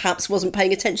probably perhaps wasn't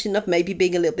paying attention enough, maybe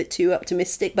being a little bit too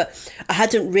optimistic, but I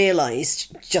hadn't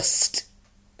realised just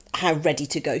how ready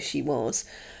to go she was.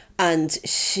 And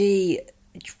she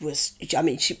was, I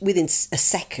mean, within a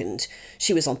second,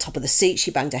 she was on top of the seat.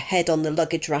 She banged her head on the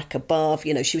luggage rack above.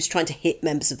 You know, she was trying to hit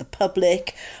members of the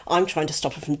public. I'm trying to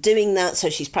stop her from doing that. So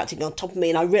she's practically on top of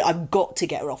me. And I've got to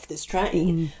get her off this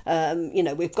train. You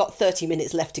know, we've got 30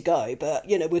 minutes left to go, but,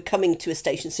 you know, we're coming to a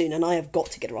station soon and I have got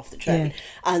to get her off the train. Yeah.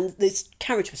 And this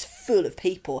carriage was full of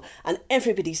people and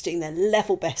everybody's doing their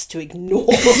level best to ignore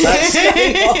what's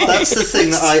going on. That's the thing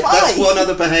that's one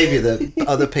other behaviour that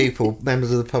other people,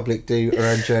 members of the public, do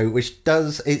around Jo, which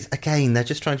does, it's again, they're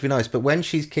just trying to be nice, but when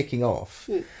she's kicking off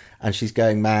and she's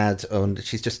going mad and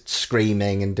she's just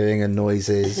screaming and doing her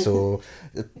noises or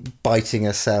biting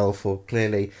herself, or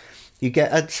clearly you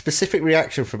get a specific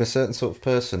reaction from a certain sort of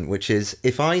person, which is,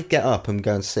 if I get up and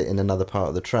go and sit in another part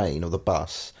of the train or the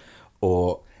bus,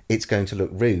 or it's going to look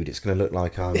rude, it's going to look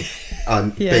like I'm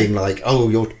being like, oh,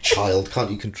 your child, can't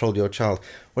you control your child?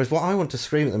 Whereas what I want to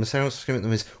scream at them, and Sarah wants to scream at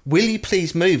them, is, will you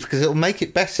please move, because it'll make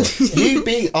it better.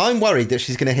 I'm worried that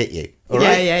she's going to hit you, all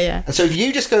right? Yeah. And so if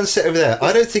you just go and sit over there,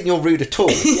 I don't think you're rude at all.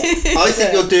 I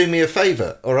think you're doing me a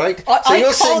favour, all right? So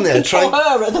you're sitting there trying... I can't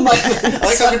control her at the moment.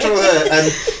 I can't control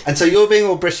her. And so you're being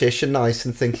all British and nice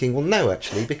and thinking, well, no,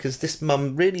 actually, because this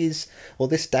mum really is, or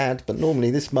this dad, but normally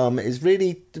this mum is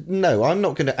really... No, I'm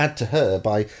not going to add to her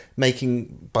by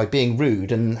being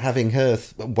rude and having her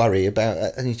worry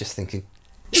about... And you're just thinking...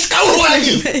 Just go away!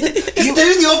 You're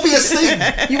doing the obvious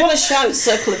thing. You want to shout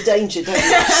 "circle of danger," don't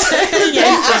you?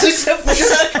 Out of the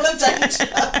circle of danger.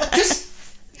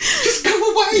 Just go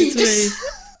away.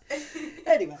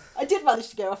 Anyway, I did manage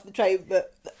to get off the train,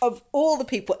 but of all the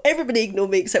people, everybody ignored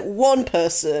me except one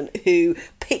person who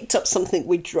picked up something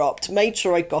we dropped, made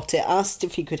sure I got it, asked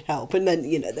if he could help, and then,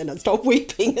 you know, then I stopped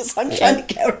weeping as I'm trying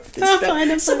to get off this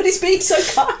train. Somebody's being so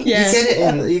kind.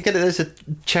 Yeah. You get it. There's a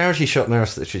charity shop near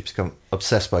us that she's become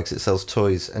obsessed by because it sells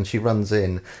toys, and she runs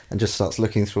in and just starts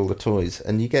looking through all the toys,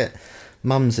 and you get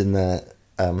mums in there.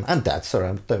 And dads, sorry,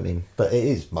 I don't mean, but it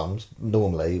is mums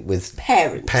normally with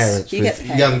parents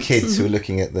with young kids who are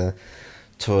looking at the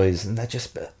toys, and they're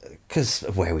just, because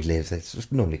of where we live,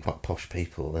 it's normally quite posh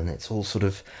people, and it's all sort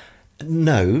of,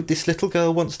 no, this little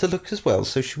girl wants to look as well,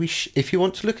 so should we? If you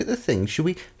want to look at the thing, should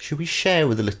we share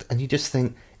with the little? And you just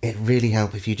think, it'd really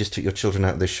help if you just took your children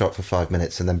out of this shop for 5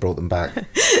 minutes and then brought them back.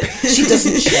 She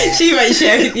doesn't share. She won't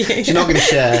share with you. She's not going to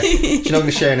share. She's not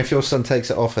going to share, and if your son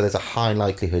takes it off her, there's a high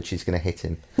likelihood she's going to hit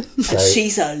him. So, and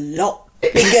she's a lot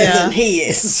bigger than he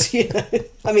is. You know,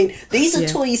 I mean, these are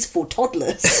toys for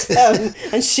toddlers,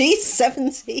 and she's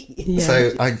 17. Yeah.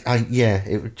 So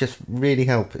it would just really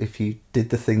help if you did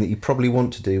the thing that you probably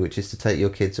want to do, which is to take your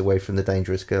kids away from the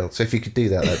dangerous girl. So if you could do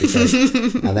that, that'd be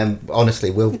great. And then, honestly,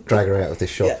 we'll drag her out of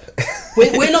this shop. Yeah.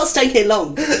 We're not staying here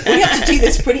long. We have to do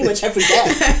this pretty much every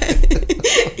day.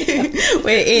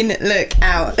 We're in, look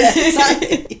out. Yeah,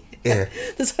 exactly. Yeah.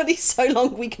 There's only so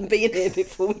long we can be in here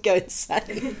before we go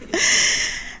insane.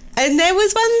 And there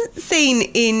was one scene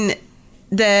in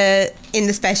the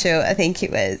special, I think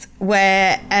it was,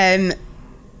 where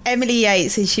Emily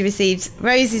Yates, when she received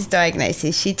Rose's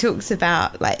diagnosis, she talks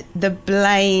about like the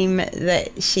blame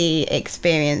that she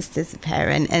experienced as a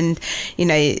parent, and, you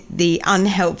know, the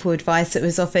unhelpful advice that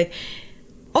was offered,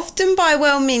 often by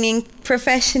well-meaning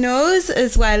professionals,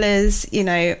 as well as, you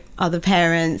know, other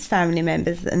parents, family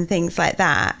members and things like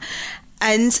that.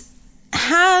 And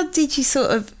how did you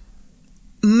sort of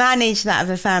manage that of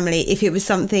a family if it was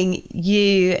something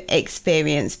you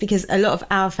experienced? Because a lot of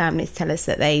our families tell us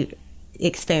that they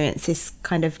experience this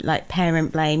kind of like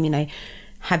parent blame, you know,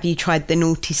 have you tried the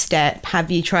naughty step?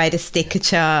 Have you tried a sticker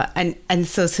chart? And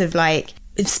sort of like,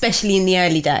 especially in the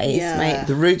early days, right?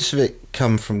 The roots of it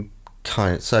come from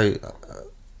so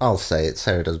I'll say it,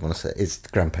 Sarah doesn't want to say it, it's the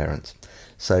grandparents.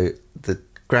 So the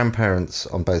grandparents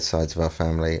on both sides of our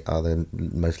family are the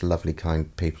most lovely,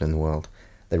 kind people in the world.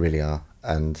 They really are.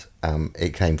 And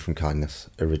it came from kindness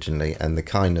originally, and the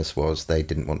kindness was they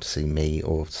didn't want to see me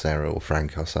or Sarah or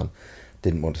Frank, our son,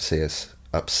 didn't want to see us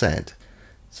upset.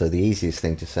 So the easiest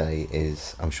thing to say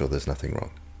is, I'm sure there's nothing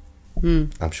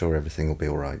wrong. I'm sure everything will be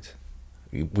all right.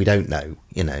 We don't know,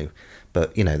 you know,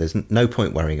 but, you know, there's no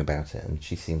point worrying about it, and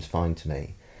she seems fine to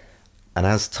me. And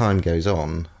as time goes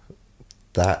on,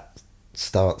 that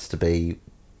starts to be,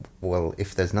 well,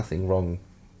 if there's nothing wrong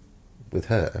with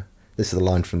her, this is the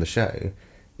line from the show,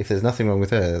 if there's nothing wrong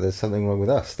with her, there's something wrong with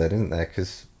us then, isn't there?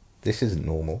 Because this isn't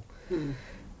normal.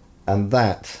 And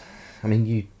that, I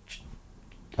mean,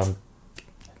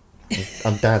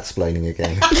 I'm dad-splaining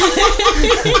again.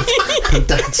 I'm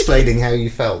dad-splaining how you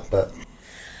felt, but...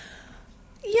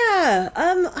 Yeah,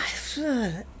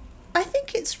 I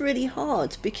think it's really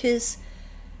hard because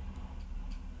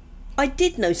I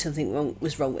did know something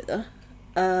was wrong with her.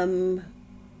 And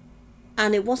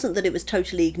it wasn't that it was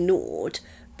totally ignored,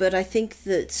 but I think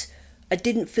that I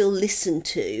didn't feel listened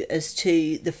to as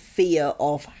to the fear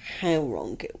of how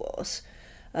wrong it was.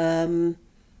 And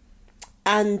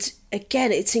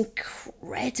again, it's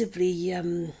incredibly...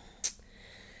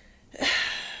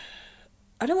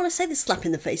 I don't want to say the slap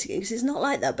in the face again, because it's not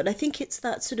like that, but I think it's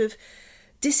that sort of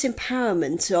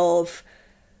disempowerment of,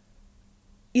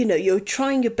 you know, you're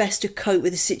trying your best to cope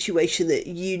with a situation that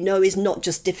you know is not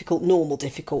just difficult, normal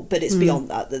difficult, but it's beyond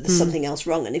that there's something else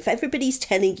wrong. And if everybody's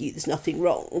telling you there's nothing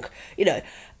wrong, you know,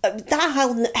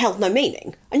 that held no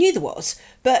meaning. I knew there was,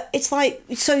 but it's like,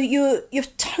 so you're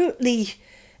totally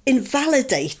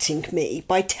invalidating me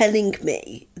by telling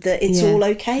me that it's all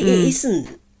okay. It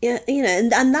isn't. Yeah, you know,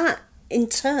 and that in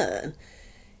turn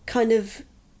kind of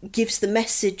gives the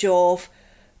message of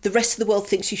the rest of the world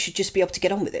thinks you should just be able to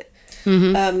get on with it.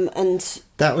 And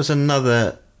that was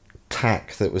another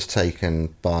tack that was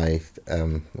taken by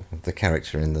the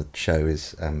character in the show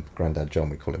is Grandad John,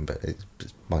 we call him, but it's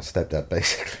my stepdad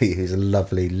basically, who's a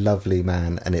lovely, lovely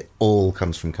man, and it all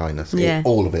comes from kindness.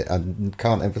 All of it. I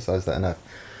can't emphasise that enough.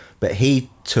 But he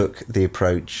took the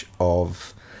approach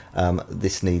of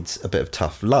this needs a bit of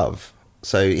tough love.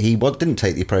 So he didn't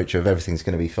take the approach of everything's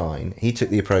going to be fine. He took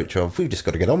the approach of, we've just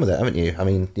got to get on with it, haven't you? I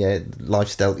mean, yeah,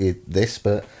 life's dealt you this,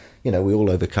 but, you know, we all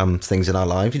overcome things in our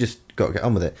lives. You just got to get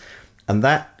on with it. And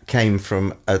that came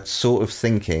from a sort of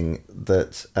thinking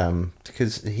that,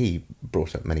 because he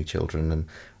brought up many children, and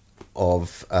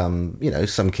of, you know,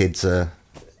 some kids are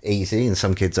easy and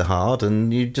some kids are hard,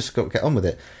 and you just got to get on with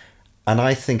it. And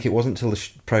I think it wasn't until the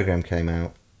programme came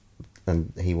out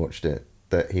and he watched it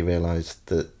that he realised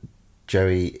that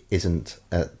Joey isn't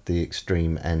at the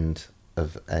extreme end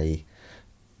of a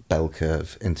bell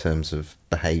curve in terms of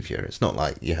behaviour. It's not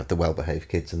like you have the well-behaved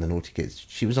kids and the naughty kids.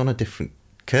 She was on a different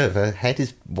curve. Her head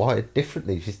is wired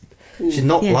differently. She's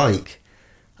not like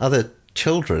other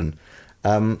children.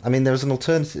 I mean, there was an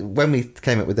alternative. When we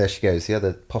came up with There She Goes, the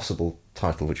other possible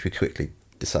title, which we quickly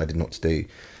decided not to do,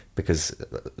 because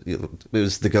it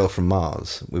was The Girl from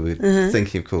Mars. We were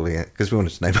thinking of calling it, because we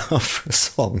wanted to name it after a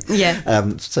song.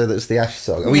 Yeah. So that's the Ash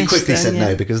song. And we quickly said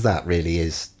no, because that really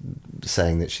is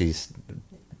saying that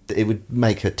it would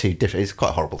make her too different. It's quite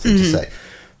a horrible thing to say.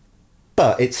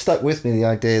 But it stuck with me, the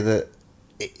idea that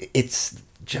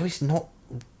Joey's not,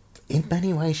 in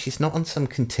many ways, she's not on some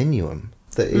continuum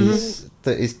that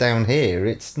is down here.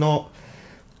 It's not.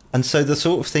 And so the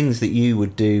sort of things that you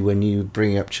would do when you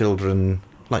bring up children,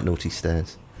 like naughty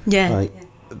stairs, like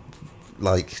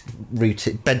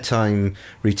bedtime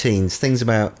routines, things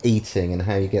about eating and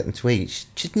how you get them to eat.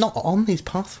 She's not on these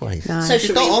pathways. No.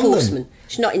 Social reinforcement.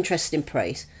 She's not interested in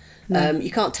praise.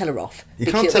 You can't tell her off. You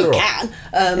can't tell her off.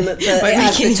 But it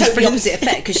has the totally opposite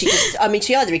effect, because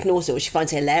she either ignores it or she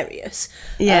finds it hilarious.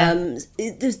 Yeah.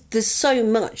 There's so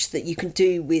much that you can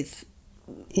do with,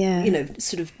 you know,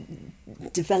 sort of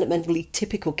developmentally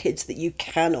typical kids that you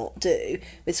cannot do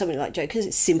with something like Jo, because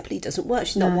it simply doesn't work.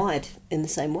 She's not wired in the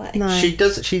same way. No.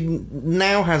 She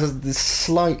now has this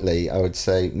slightly, I would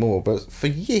say, more, but for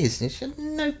years she had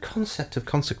no concept of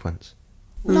consequence.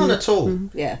 None at all.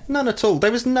 Yeah. None at all.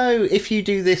 There was no, if you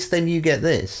do this, then you get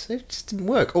this. It just didn't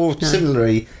work. Or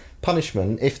similarly,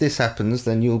 punishment, if this happens,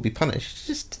 then you'll be punished. It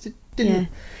just didn't.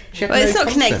 Well, it's not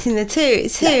connecting the two,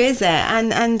 is it?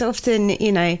 And often,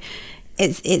 you know,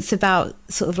 it's about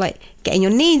sort of like getting your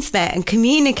needs met and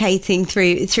communicating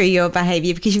through your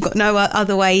behaviour, because you've got no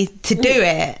other way to do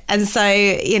it. And so,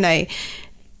 you know,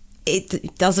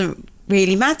 it doesn't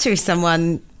really matter if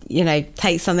someone, you know,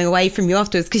 takes something away from you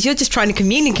afterwards, because you're just trying to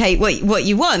communicate what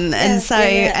you want. And so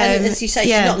and as you say,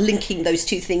 she's not linking those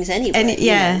two things anyway.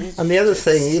 And the other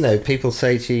thing, you know, people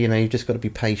say to you, you know, you've just got to be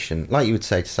patient, like you would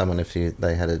say to someone if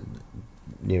they had a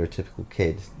neurotypical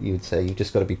kid. You would say you've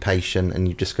just got to be patient, and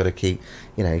you've just got to keep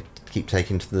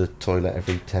taking to the toilet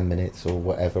every 10 minutes or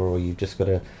whatever, or you've just got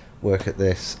to work at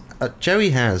this.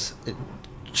 Joey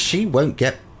she will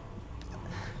get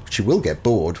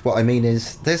bored. What I mean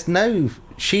is,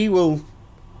 you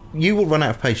will run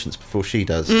out of patience before she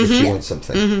does if she wants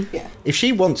something. Yeah. If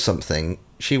she wants something,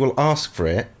 she will ask for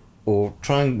it or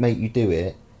try and make you do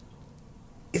it.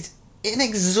 It's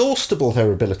inexhaustible,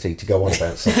 her ability to go on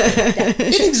about something.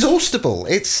 Inexhaustible.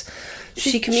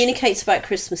 She communicates about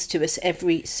Christmas to us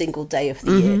every single day of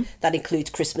the year. That includes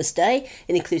Christmas Day,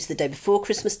 it includes the day before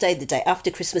Christmas Day, the day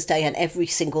after Christmas Day, and every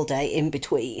single day in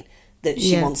between. that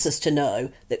she wants us to know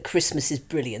that Christmas is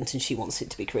brilliant and she wants it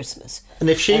to be Christmas. And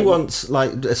if she wants,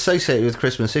 like, associated with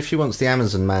Christmas, if she wants the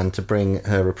Amazon man to bring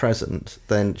her a present,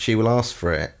 then she will ask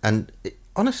for it. And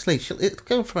honestly, it's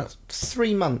going for about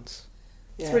 3 months.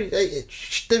 Yeah.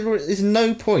 There is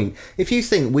no point. If you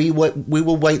think we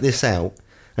will wait this out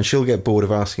and she'll get bored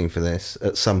of asking for this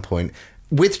at some point,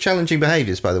 with challenging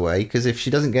behaviours, by the way, because if she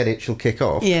doesn't get it, she'll kick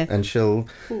off and she'll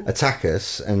attack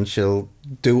us and she'll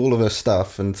do all of her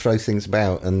stuff and throw things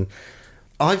about. And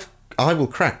I will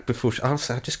crack before I'll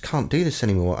say, I just can't do this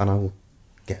anymore, and I will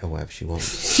get her whatever she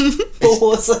wants.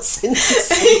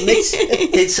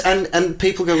 It's and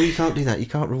people go, well, you can't do that. You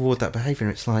can't reward that behaviour.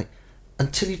 And it's like,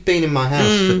 until you've been in my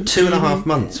house for 2.5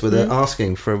 months with her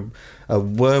asking for a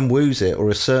worm woos it or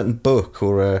a certain book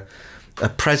or a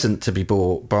present to be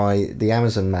bought by the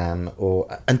Amazon man,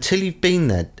 or until you've been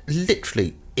there,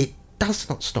 literally it does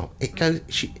not stop. It goes,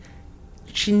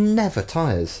 she never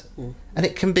tires. And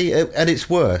it can be at its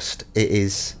worst, it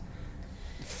is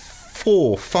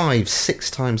 4, 5,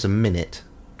 6 times a minute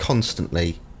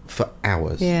constantly for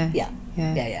hours. And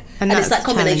it's that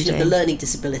combination of the learning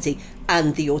disability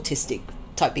and the autistic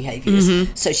type behaviours.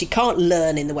 So she can't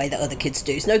learn in the way that other kids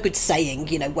do. It's no good saying,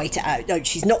 wait it out. No,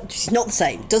 she's not the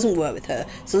same. It doesn't work with her.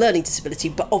 It's a learning disability,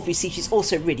 but obviously she's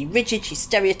also really rigid. She's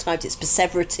stereotyped. It's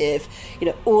perseverative.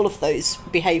 All of those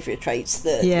behaviour traits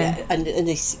that. And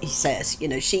he says,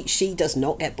 she does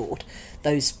not get bored.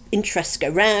 Those interests go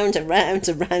round and round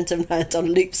and round and round on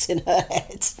loops in her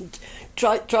head.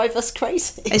 Drive us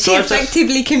crazy. And she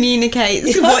effectively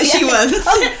communicates what she wants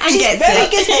and gets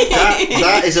it.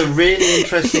 That is a really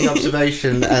interesting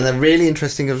observation, and a really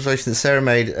interesting observation that Sarah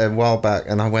made a while back,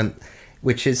 and I went,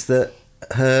 which is that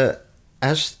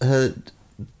as her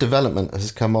development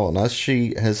has come on,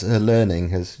 her learning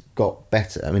has got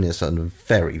better. I mean, it's on a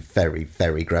very, very,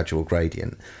 very gradual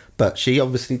gradient. But she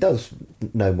obviously does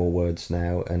know more words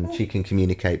now, and she can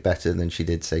communicate better than she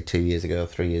did, say, 2 years ago or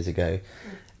 3 years ago.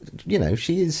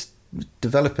 She is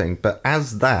developing, but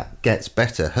as that gets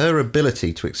better, her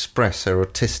ability to express her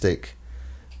autistic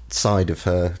side of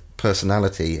her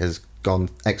personality has gone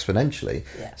exponentially.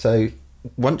 So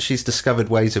once she's discovered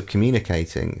ways of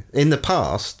communicating, in the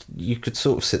past you could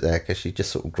sort of sit there because she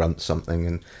just sort of grunt something,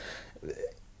 and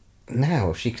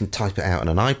now she can type it out on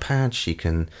an iPad. She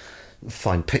can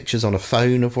find pictures on a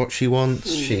phone of what she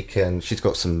wants. She's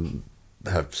got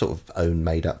her sort of own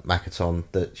made up Makaton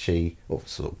that a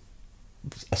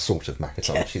sort of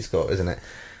Makaton she's got, isn't it?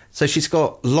 So she's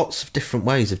got lots of different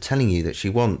ways of telling you that she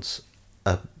wants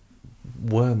a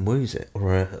worm woos it,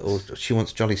 or she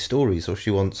wants jolly stories, or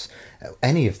she wants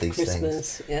any of these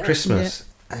things. Christmas.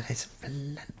 And it's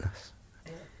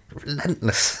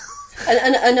relentless.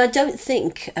 And I don't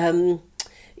think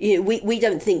we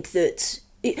don't think that.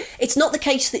 It's not the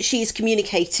case that she is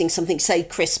communicating something, say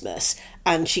Christmas,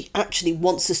 and she actually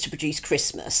wants us to produce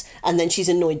Christmas, and then she's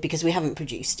annoyed because we haven't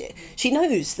produced it. She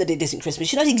knows that it isn't Christmas.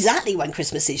 She knows exactly when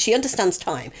Christmas is. She understands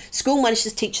time. School managed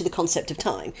to teach her the concept of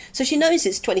time. So she knows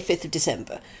it's 25th of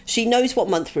December. She knows what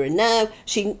month we're in now.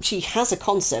 She has a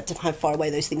concept of how far away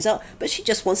those things are, but she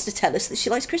just wants to tell us that she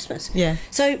likes Christmas.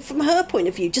 So from her point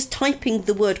of view, just typing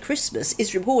the word Christmas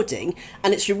is rewarding,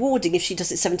 and it's rewarding if she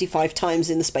does it 75 times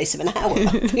in the space of an hour.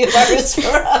 Whereas for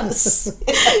us,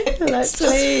 it's just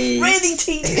really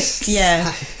tedious.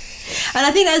 And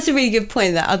I think that's a really good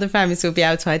point that other families will be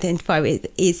able to identify with,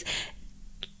 is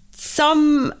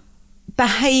some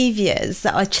behaviours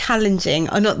that are challenging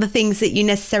are not the things that you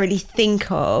necessarily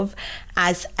think of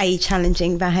as a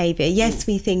challenging behaviour. Yes,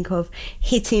 we think of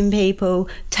hitting people,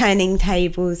 turning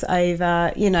tables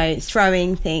over,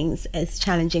 throwing things as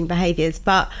challenging behaviours,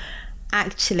 but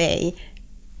actually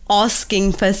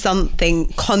asking for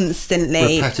something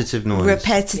constantly, repetitive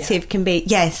can be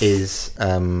is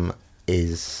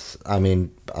I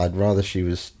mean, I'd rather she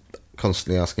was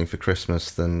constantly asking for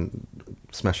Christmas than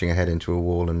smashing her head into a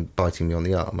wall and biting me on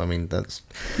the arm. I mean,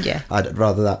 I'd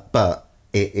rather that, but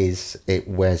it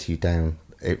wears you down.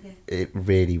 It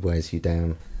really wears you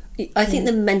down. I think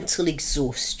the mental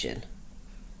exhaustion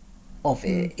of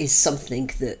it is something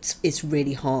that is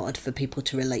really hard for people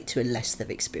to relate to unless they've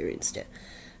experienced it.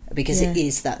 Because it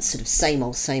is that sort of same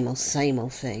old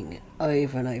thing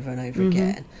over and over and over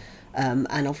again.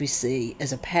 And obviously,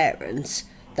 as a parent,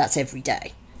 that's every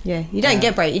day. You don't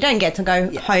get break. You don't get to go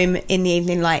home in the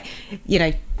evening like,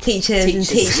 teachers and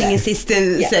teaching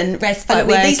assistants and respite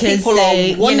workers. These people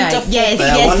are wonderful.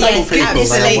 Absolutely.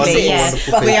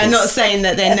 We are not saying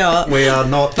that they're not. We are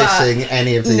not dissing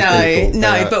any of these people.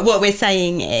 No, but what we're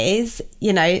saying is,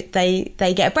 they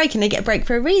get a break, and they get a break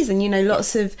for a reason.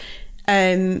 Lots of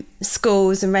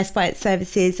schools and respite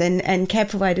services and care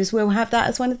providers will have that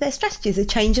as one of their strategies, a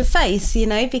change of face,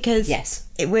 because Yes.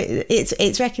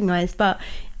 it's recognised. But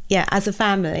yeah, as a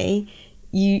family,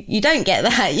 you don't get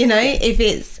that,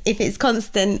 if it's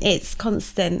constant, it's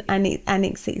constant, and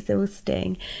it's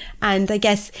exhausting. And I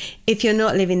guess if you're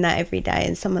not living that every day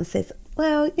and someone says,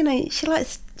 well,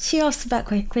 she asks about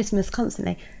Christmas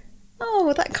constantly. Oh,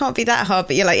 well, that can't be that hard.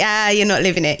 But you're like, you're not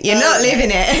living it. You're not living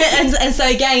it. And so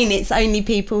again, it's only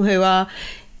people who are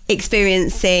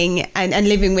experiencing and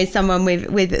living with someone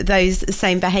with those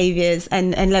same behaviours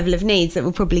and level of needs that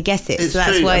will probably get it. It's so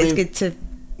that's true. why it's good to...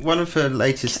 One of her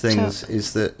latest things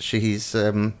is that she's...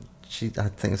 I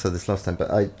think I said this last time,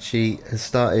 but she has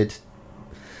started...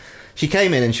 She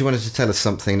came in and she wanted to tell us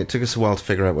something, and it took us a while to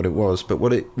figure out what it was. But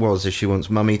what it was is she wants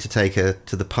Mummy to take her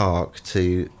to the park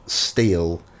to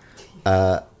steal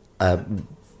a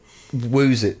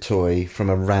Wooz-It toy from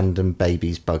a random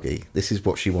baby's buggy. This is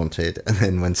what she wanted. And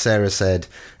then when Sarah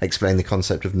explained the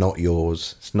concept of not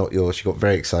yours, it's not yours, she got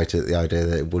very excited at the idea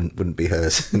that it wouldn't be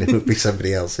hers and it would be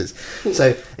somebody else's.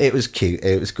 So it was cute,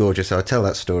 it was gorgeous. So I tell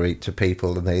that story to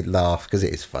people and they laugh because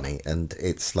it is funny and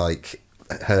it's like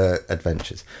her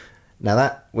adventures. Now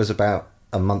that was about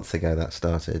a month ago that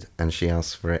started, and she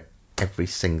asks for it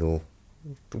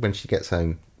when she gets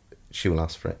home. She will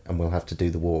ask for it, and we'll have to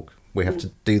do the walk. We have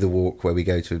to do the walk where we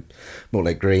go to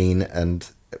Mortlake Green, and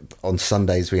on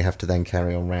Sundays we have to then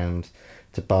carry on round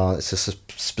to Bar. It's a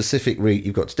specific route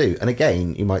you've got to do. And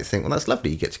again, you might think, well, that's lovely.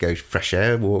 You get to go fresh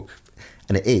air, walk,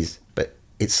 and it is. But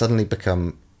it's suddenly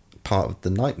become part of the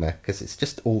nightmare because it's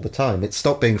just all the time. It's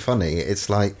stopped being funny. It's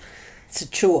like... It's a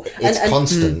chore. It's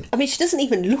constant. I mean, she doesn't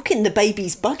even look in the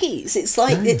baby's buggies. It's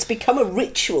like it's become a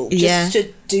ritual just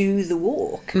to do the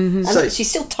walk. Mm-hmm. And so, she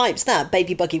still types that,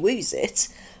 baby buggy Wooz-It.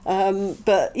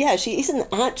 But yeah, she isn't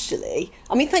actually...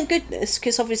 I mean, thank goodness,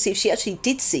 because obviously if she actually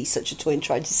did see such a toy and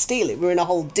tried to steal it, we're in a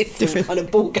whole different kind of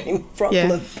ballgame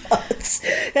problem. Yeah. But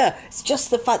yeah, it's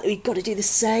just the fact that we've got to do the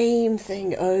same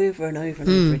thing over and over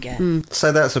and over again.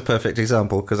 So that's a perfect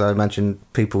example, because I imagine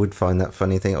people would find that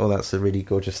funny, think, oh, that's a really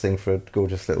gorgeous thing for a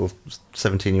gorgeous little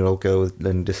 17-year-old girl with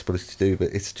learning disability to do, but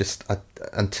it's just,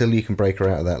 until you can break her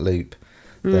out of that loop,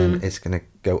 then it's going to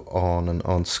go on and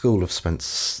on. School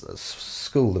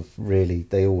have really,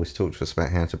 they always talk to us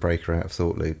about how to break her out of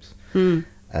thought loops,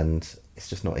 and it's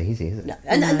just not easy, is it? No.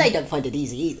 And they don't find it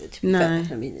easy either, to be fair.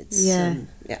 I mean, it's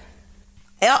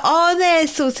Are there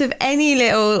sort of any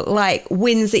little like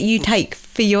wins that you take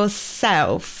for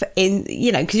yourself in,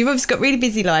 because you've obviously got really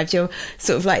busy lives, you're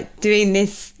sort of like doing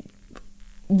this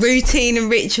routine and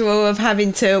ritual of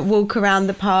having to walk around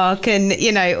the park and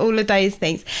all of those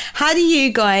things. How do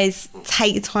you guys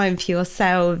take time for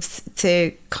yourselves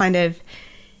to kind of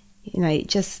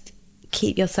just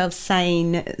keep yourself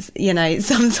sane,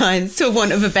 sometimes, to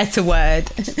want of a better word?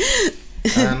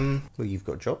 Well, you've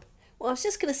got a job. Well, I was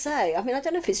just going to say, I mean, I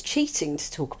don't know if it's cheating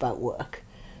to talk about work.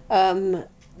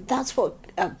 That's what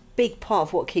a big part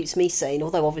of what keeps me sane,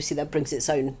 although obviously that brings its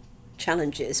own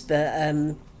challenges. But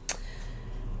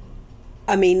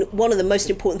I mean, one of the most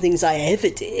important things I ever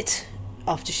did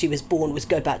after she was born was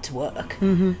go back to work.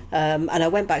 Mm-hmm. And I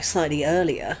went back slightly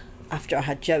earlier after I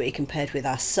had Joey compared with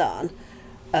our son.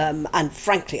 And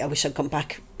frankly, I wish I'd gone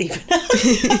back even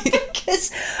earlier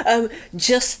because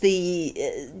just the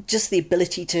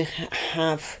ability to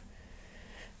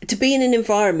be in an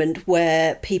environment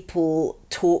where people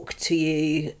talk to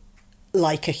you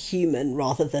like a human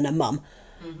rather than a mum.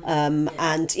 And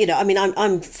I mean,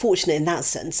 I'm fortunate in that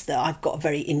sense that I've got a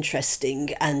very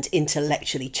interesting and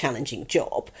intellectually challenging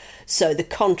job. So the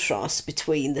contrast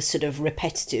between the sort of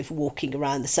repetitive walking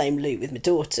around the same loop with my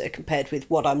daughter compared with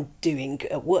what I'm doing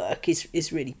at work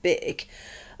is really big.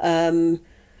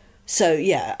 So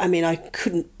yeah, I mean, I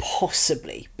couldn't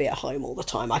possibly be at home all the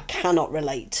time. I cannot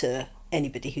relate to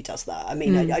anybody who does that. I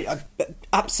mean, I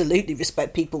absolutely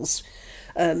respect people's,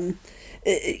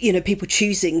 people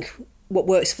choosing what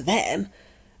works for them,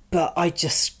 but I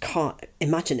just can't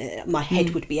imagine it. My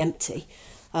head would be empty.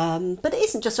 But it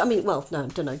isn't just, I mean, well, no, I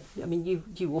don't know. I mean,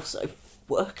 you also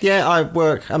work. Yeah, I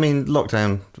work. I mean,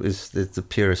 lockdown is the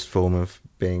purest form of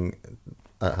being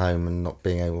at home and not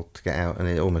being able to get out, and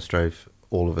it almost drove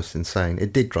all of us insane.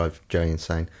 It did drive Joey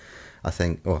insane, I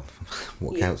think. Well,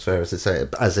 what counts for her,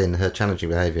 as in her challenging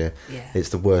behaviour. Yeah. It's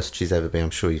the worst she's ever been. I'm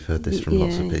sure you've heard this from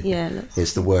lots of people. Yeah,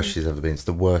 it's the worst she's ever been. It's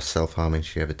the worst self-harming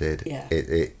she ever did. Yeah.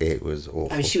 It was awful.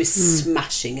 I mean, she was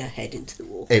smashing her head into the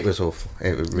wall. It was awful.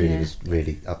 It really was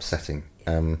really upsetting.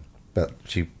 But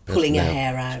she pulling her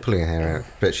hair out.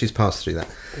 But she's passed through that.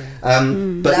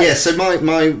 But yeah, so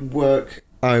my work,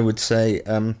 I would say,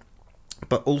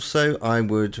 But also, I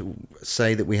would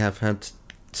say that we have had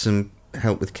some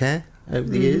help with care over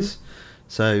the years.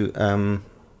 So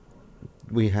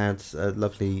we had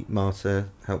lovely Marta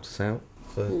helped us out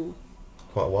for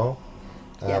quite a while.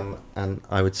 And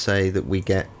I would say that we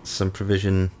get some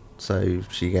provision. So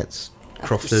she gets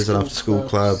crofters and after school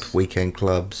club, weekend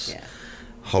clubs,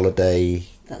 holiday.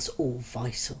 That's all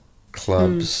vital.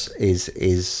 Clubs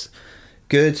is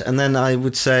good. And then I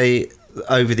would say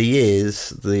over the years,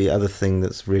 the other thing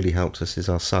that's really helped us is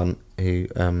our son, who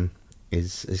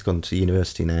is gone to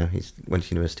university now. He went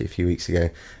to university a few weeks ago,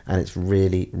 and it's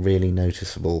really, really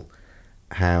noticeable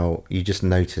how you just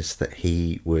notice that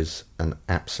he was an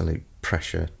absolute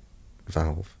pressure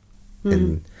valve.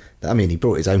 I mean, he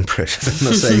brought his own pressure.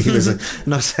 I'm not saying he was.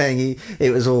 Not saying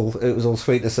it was all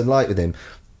sweetness and light with him.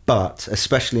 But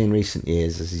especially in recent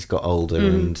years, as he's got older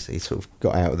and he sort of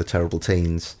got out of the terrible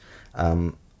teens,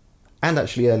 and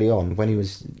actually early on when he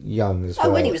was young as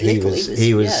well, when he was little,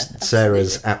 he was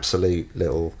Sarah's absolute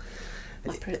little.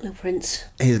 My little prince.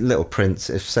 His little prince.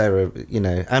 If Sarah,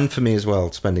 and for me as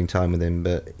well, spending time with him,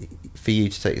 but for you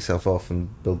to take yourself off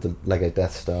and build the Lego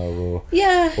Death Star, or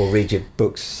read your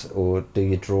books, or do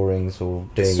your drawings, or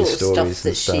doing your stories and stuff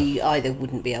that she either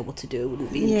wouldn't be able to do, or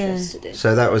wouldn't be interested in.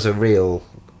 So that was a real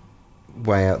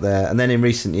way out there. And then in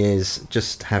recent years,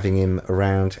 just having him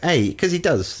around, because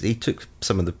he took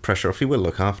some of the pressure off. He will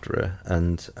look after her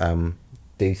and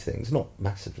do things, not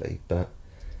massively, but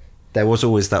there was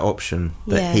always that option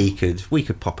that we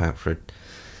could pop out for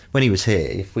when he was here,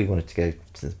 if we wanted to go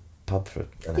to the pub for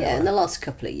an hour. In the last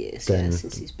couple of years,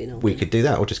 since he's been on. We could do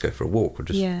that, or just go for a walk, or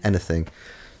just anything.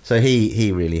 So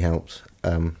he really helped.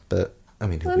 But I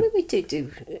mean, we do.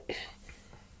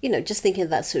 Just thinking of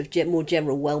that sort of more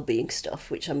general well-being stuff,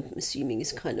 which I'm assuming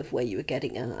is kind of where you were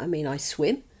getting at. I mean, I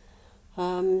swim.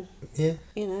 2-3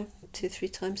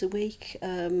 times a week.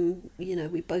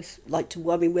 We both like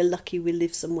to. I mean, we're lucky we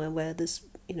live somewhere where there's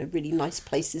really nice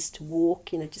places to walk.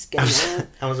 Just getting out.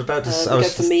 I was about to. Go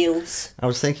for meals. I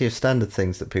was thinking of standard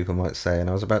things that people might say, and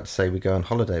I was about to say we go on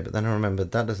holiday, but then I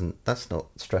remembered that's not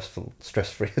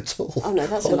stress-free at all. Oh no,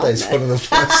 that's Holiday's one of the worst.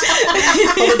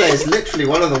 Holiday is literally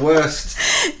one of the worst.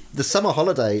 The summer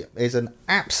holiday is an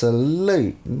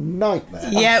absolute nightmare.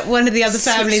 Yeah, one of the other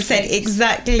families said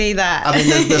exactly that. I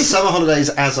mean, the summer holidays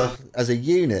as a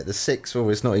unit, the 6,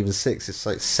 or it's not even 6, it's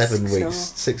like 7 weeks,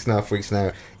 6.5 weeks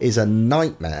now, is a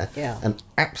nightmare. Yeah. An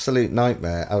absolute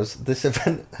nightmare. I was at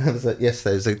yesterday,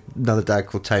 there was another dad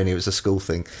called Tony, it was a school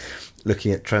thing,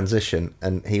 looking at transition,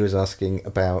 and he was asking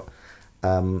about,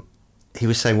 he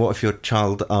was saying, what if your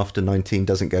child after 19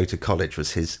 doesn't go to college,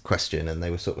 was his question, and they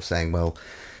were sort of saying, well,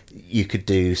 you could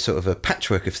do sort of a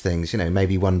patchwork of things,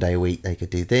 maybe one day a week they could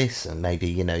do this, and maybe,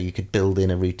 you could build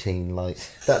in a routine like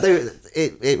that.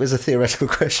 It was a theoretical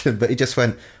question, but he just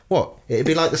went, what? It'd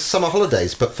be like the summer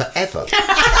holidays, but forever.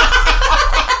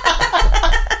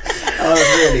 I was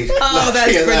really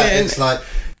that's brilliant. That. It's like,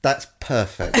 that's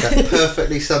perfect. That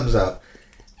perfectly sums up.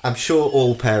 I'm sure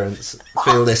all parents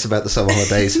feel this about the summer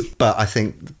holidays, but I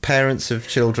think parents of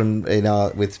children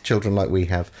with children like we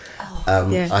have,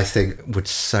 I think would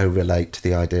so relate to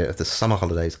the idea of the summer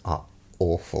holidays are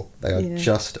awful. They are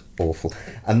just awful.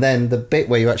 And then the bit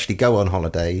where you actually go on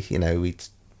holiday,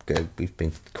 we've been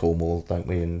to Cornwall, don't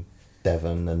we, and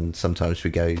Devon, and sometimes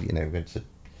we go, we go to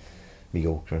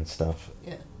Mallorca and stuff.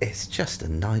 Yeah. It's just a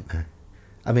nightmare.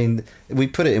 I mean, we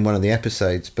put it in one of the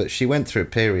episodes, but she went through a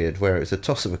period where it was a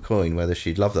toss of a coin whether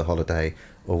she'd love the holiday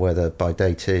or whether by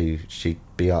day 2 she'd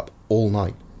be up all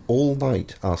night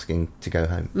asking to go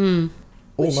home.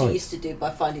 Which she used to do by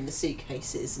finding the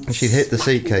suitcases. And she'd hit the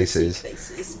suitcases.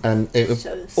 And it was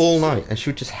all night, and she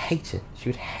would just hate it. She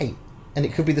would hate. And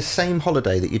it could be the same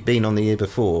holiday that you'd been on the year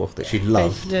before that she'd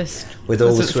loved, with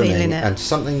all the swimming, and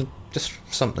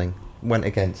something went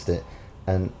against it.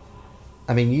 And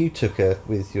I mean, you took her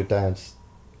with your dad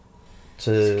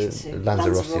to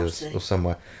Lanzarote or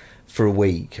somewhere for a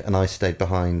week, and I stayed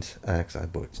behind because I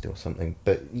had work to do or something.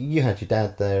 But you had your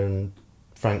dad there, and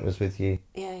Frank was with you.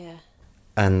 Yeah.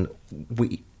 And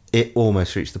it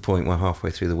almost reached the point where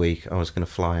halfway through the week I was going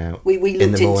to fly out we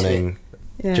in the morning,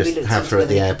 just have her at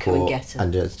the airport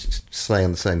and just stay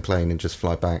on the same plane and just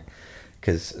fly back,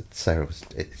 because Sarah was.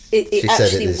 It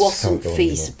actually wasn't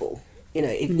feasible.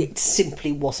 It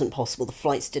simply wasn't possible. The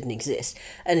flights didn't exist.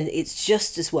 And it's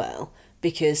just as well,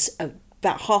 because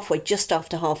just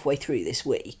after halfway through this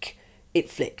week, it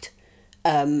flicked.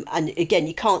 And again,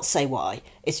 you can't say why.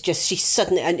 It's just she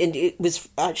suddenly, and it was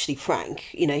actually Frank,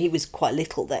 he was quite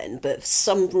little then, but for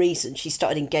some reason she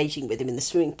started engaging with him in the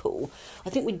swimming pool. I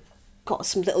think we got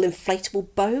some little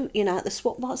inflatable boat, at the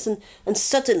swap bars, and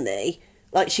suddenly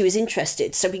like she was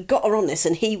interested. So we got her on this,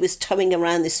 and he was towing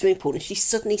around this swimming pool, and she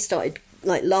suddenly started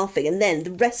like laughing. And then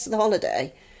the rest of the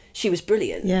holiday, she was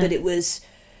brilliant. Yeah. But it was,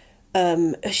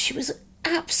 she was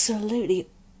absolutely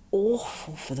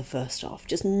awful for the first half,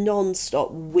 just non-stop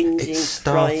whinging,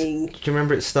 crying. Do you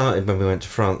remember it started when we went to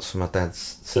France for my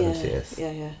dad's 70th?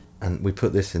 Yeah. And we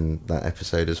put this in that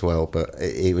episode as well, but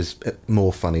it was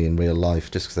more funny in real life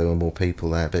just because there were more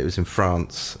people there. But it was in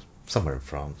France, somewhere in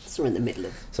France. Somewhere in the middle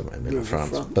of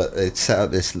France. But it set up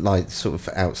this like sort of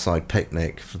outside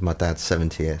picnic for my dad's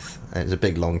 70th. And it was a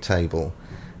big long table,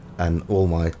 and all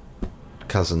my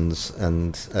cousins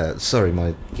and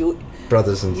my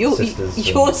brothers and sisters.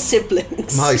 Your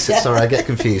siblings. Sorry, I get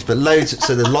confused. But loads.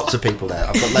 So there's lots of people there.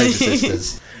 I've got loads of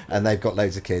sisters, and they've got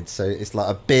loads of kids. So it's like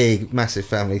a big, massive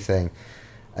family thing.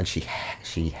 And she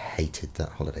hated that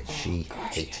holiday. She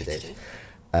hated it.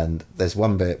 And there's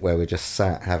one bit where we just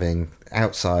sat having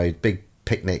outside big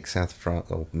picnic, south of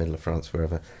France or middle of France,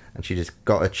 wherever. And she just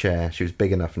got a chair. She was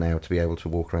big enough now to be able to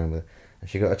walk around with. And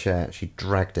she got a chair, and she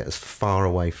dragged it as far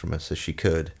away from us as she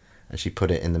could, and she put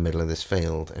it in the middle of this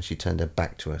field, and she turned her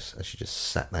back to us, and she just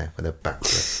sat there with her back to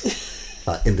us,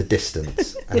 like in the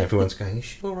distance, and everyone's going, "Is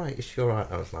she all right? Is she all right?"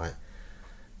 I was like,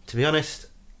 to be honest,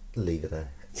 leave her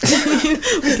there. We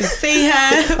can see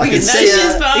her. I can see her,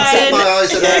 she's fine. except my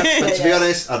eyes are there. But to be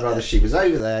honest, I'd rather she was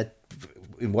over there,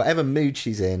 in whatever mood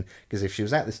she's in, because if she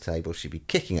was at this table, she'd be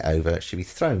kicking it over, she'd be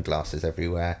throwing glasses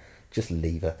everywhere. Just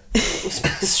leave her.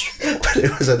 But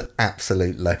it was an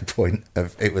absolute low point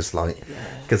of, it was like,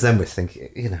 because then we're thinking,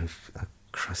 oh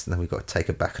Christ, and then we've got to take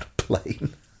her back on a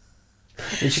plane.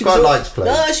 And she quite likes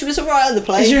planes. No, she was all right on the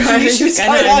plane. She was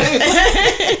fine.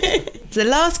 The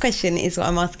last question is what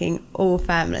I'm asking all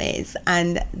families,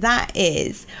 and that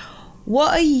is,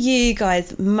 what are you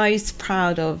guys most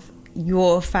proud of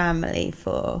your family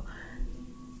for?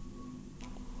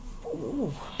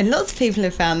 Ooh. And lots of people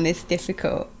have found this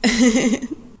difficult.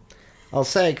 I'll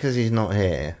say it because he's not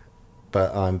here,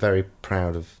 but I'm very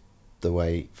proud of the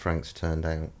way Frank's turned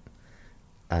out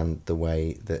and the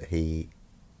way that he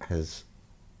is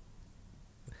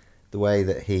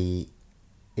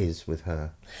with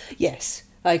her. Yes,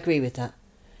 I agree with that.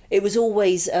 It was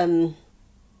always one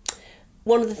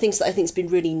of the things that I think has been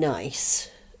really nice,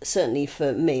 certainly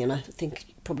for me, and I think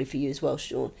probably for you as well,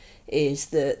 Sean, is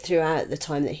that throughout the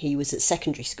time that he was at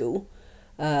secondary school,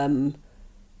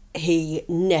 he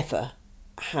never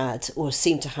had or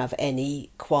seemed to have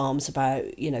any qualms about,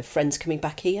 friends coming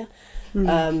back here.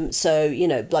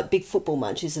 So, like big football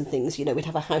matches and things, we'd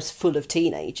have a house full of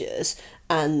teenagers,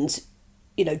 and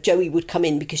Joey would come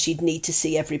in because she'd need to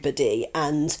see everybody,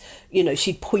 and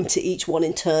she'd point at each one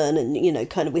in turn, and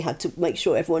kind of we had to make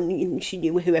sure everyone, she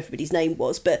knew who everybody's name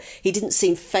was, but he didn't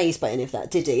seem fazed by any of that,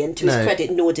 did he? And to his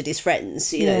credit, nor did his friends.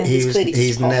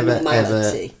 He's never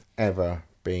ever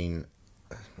been,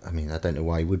 I mean, I don't know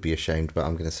why he would be ashamed, but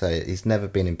I'm going to say it. He's never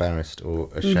been embarrassed or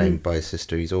ashamed by his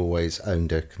sister. He's always owned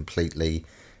her completely.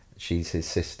 She's his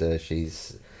sister.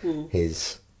 She's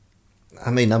his. I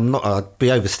mean, I'd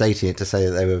be overstating it to say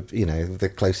that they were, the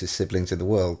closest siblings in the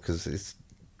world, because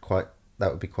that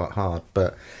would be quite hard.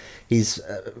 But he's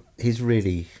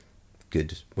really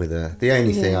good with her. The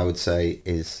only thing I would say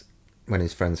is when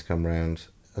his friends come round,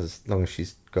 as long as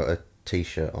she's got a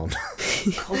T-shirt on.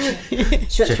 God, she went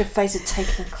through a phase of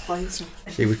taking her clothes off.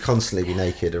 She would constantly be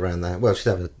naked around there. Well,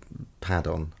 she'd have a pad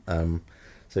on.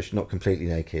 So she's not completely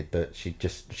naked, but she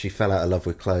fell out of love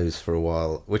with clothes for a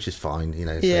while, which is fine,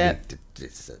 So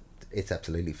it's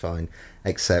absolutely fine,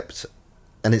 except,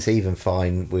 and it's even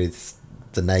fine with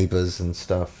the neighbours and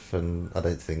stuff. And I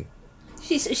don't think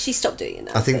she stopped doing it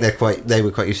now. I think they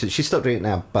were quite used to it. She stopped doing it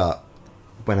now, but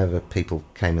whenever people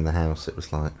came in the house, it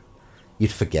was like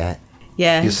you'd forget.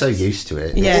 Yeah, you're so used to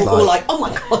it. Yeah, or like, oh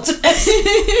my God,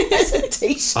 there's a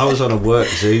T-shirt. I was on a work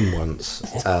Zoom once.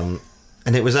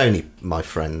 And it was only my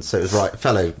friends, so it was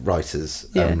fellow writers.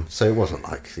 So it wasn't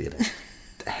like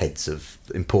heads of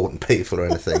important people or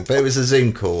anything. But it was a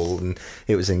Zoom call, and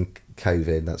it was in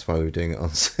COVID. That's why we were doing it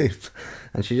on Zoom.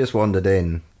 And she just wandered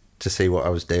in to see what I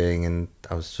was doing, and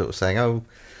I was sort of saying, "Oh,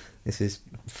 this is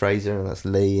Fraser, and that's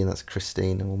Lee, and that's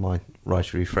Christine, and all my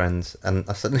writery friends." And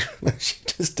I suddenly realised she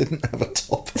just didn't have a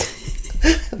top,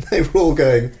 and they were all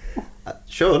going,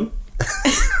 "Sean."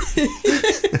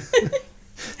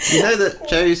 You know that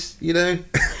Joe's,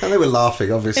 and they were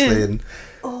laughing, obviously,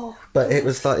 but it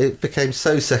was like, it became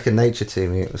so second nature to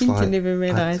me. It was like, didn't even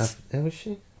realise.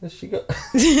 Has she got?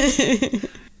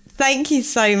 Thank you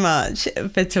so much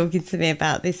for talking to me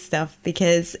about this stuff,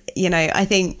 because, I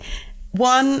think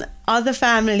one, other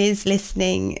families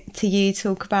listening to you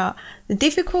talk about the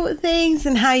difficult things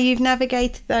and how you've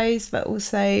navigated those, but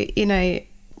also, you know,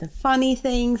 the funny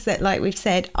things that, like we've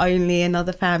said, only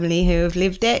another family who have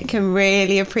lived it can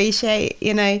really appreciate,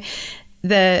 you know,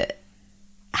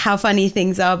 how funny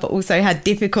things are, but also how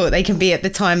difficult they can be at the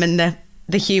time, and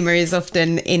the humour is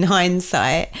often in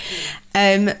hindsight.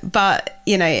 But,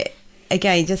 you know,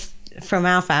 again, just from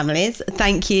our families,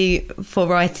 thank you for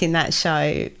writing that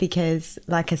show, because,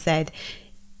 like I said,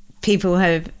 people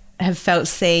have felt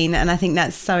seen, and I think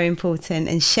that's so important,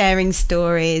 and sharing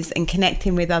stories and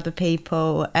connecting with other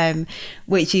people,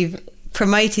 which you've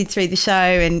promoted through the show,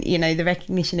 and, you know, the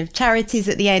recognition of charities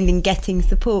at the end and getting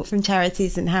support from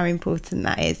charities and how important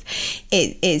that is.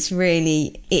 It is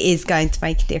going to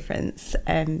make a difference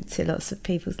to lots of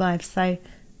people's lives. So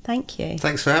thank you.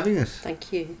 Thanks for having us.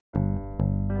 Thank you.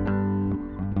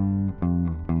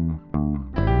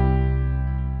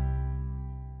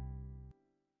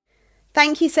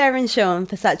 Thank you, Sarah and Sean,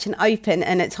 for such an open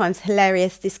and at times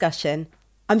hilarious discussion.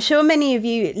 I'm sure many of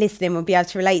you listening will be able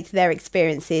to relate to their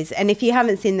experiences, and if you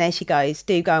haven't seen There She Goes,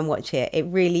 do go and watch it. It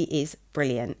really is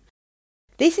brilliant.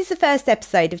 This is the first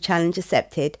episode of Challenge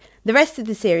Accepted. The rest of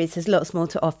the series has lots more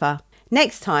to offer.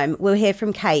 Next time, we'll hear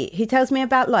from Kate, who tells me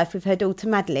about life with her daughter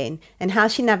Madeline and how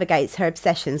she navigates her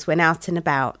obsessions when out and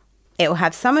about. It will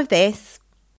have some of this.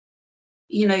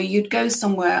 You know, you'd go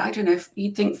somewhere, I don't know,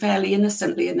 you'd think fairly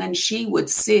innocently, and then she would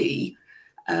see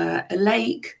a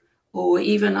lake, or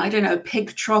even, I don't know, a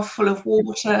pig trough full of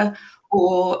water,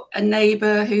 or a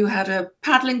neighbour who had a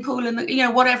paddling pool, and, you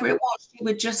know, whatever it was, she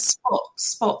would just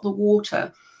spot the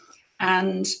water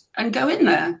and go in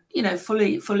there, you know,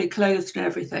 fully clothed and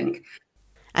everything.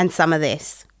 And some of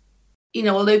this. You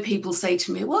know, although people say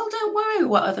to me, well, don't worry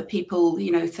what other people,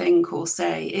 you know, think or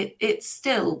say, it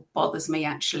still bothers me,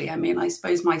 actually. I mean, I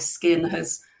suppose my skin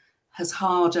has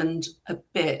hardened a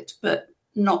bit, but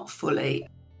not fully.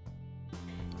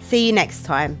 See you next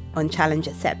time on Challenge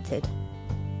Accepted.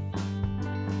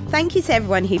 Thank you to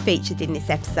everyone who featured in this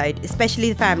episode,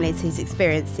 especially the families whose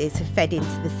experiences have fed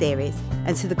into the series,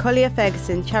 and to the Collier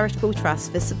Ferguson Charitable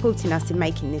Trust for supporting us in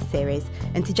making this series,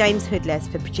 and to James Hoodless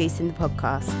for producing the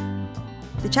podcast.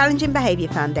 The Challenging Behaviour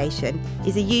Foundation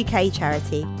is a UK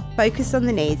charity focused on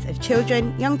the needs of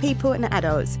children, young people and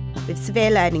adults with severe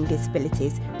learning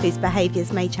disabilities whose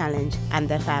behaviours may challenge, and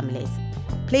their families.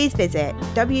 Please visit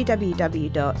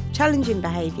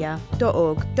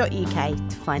www.challengingbehaviour.org.uk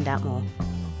to find out more.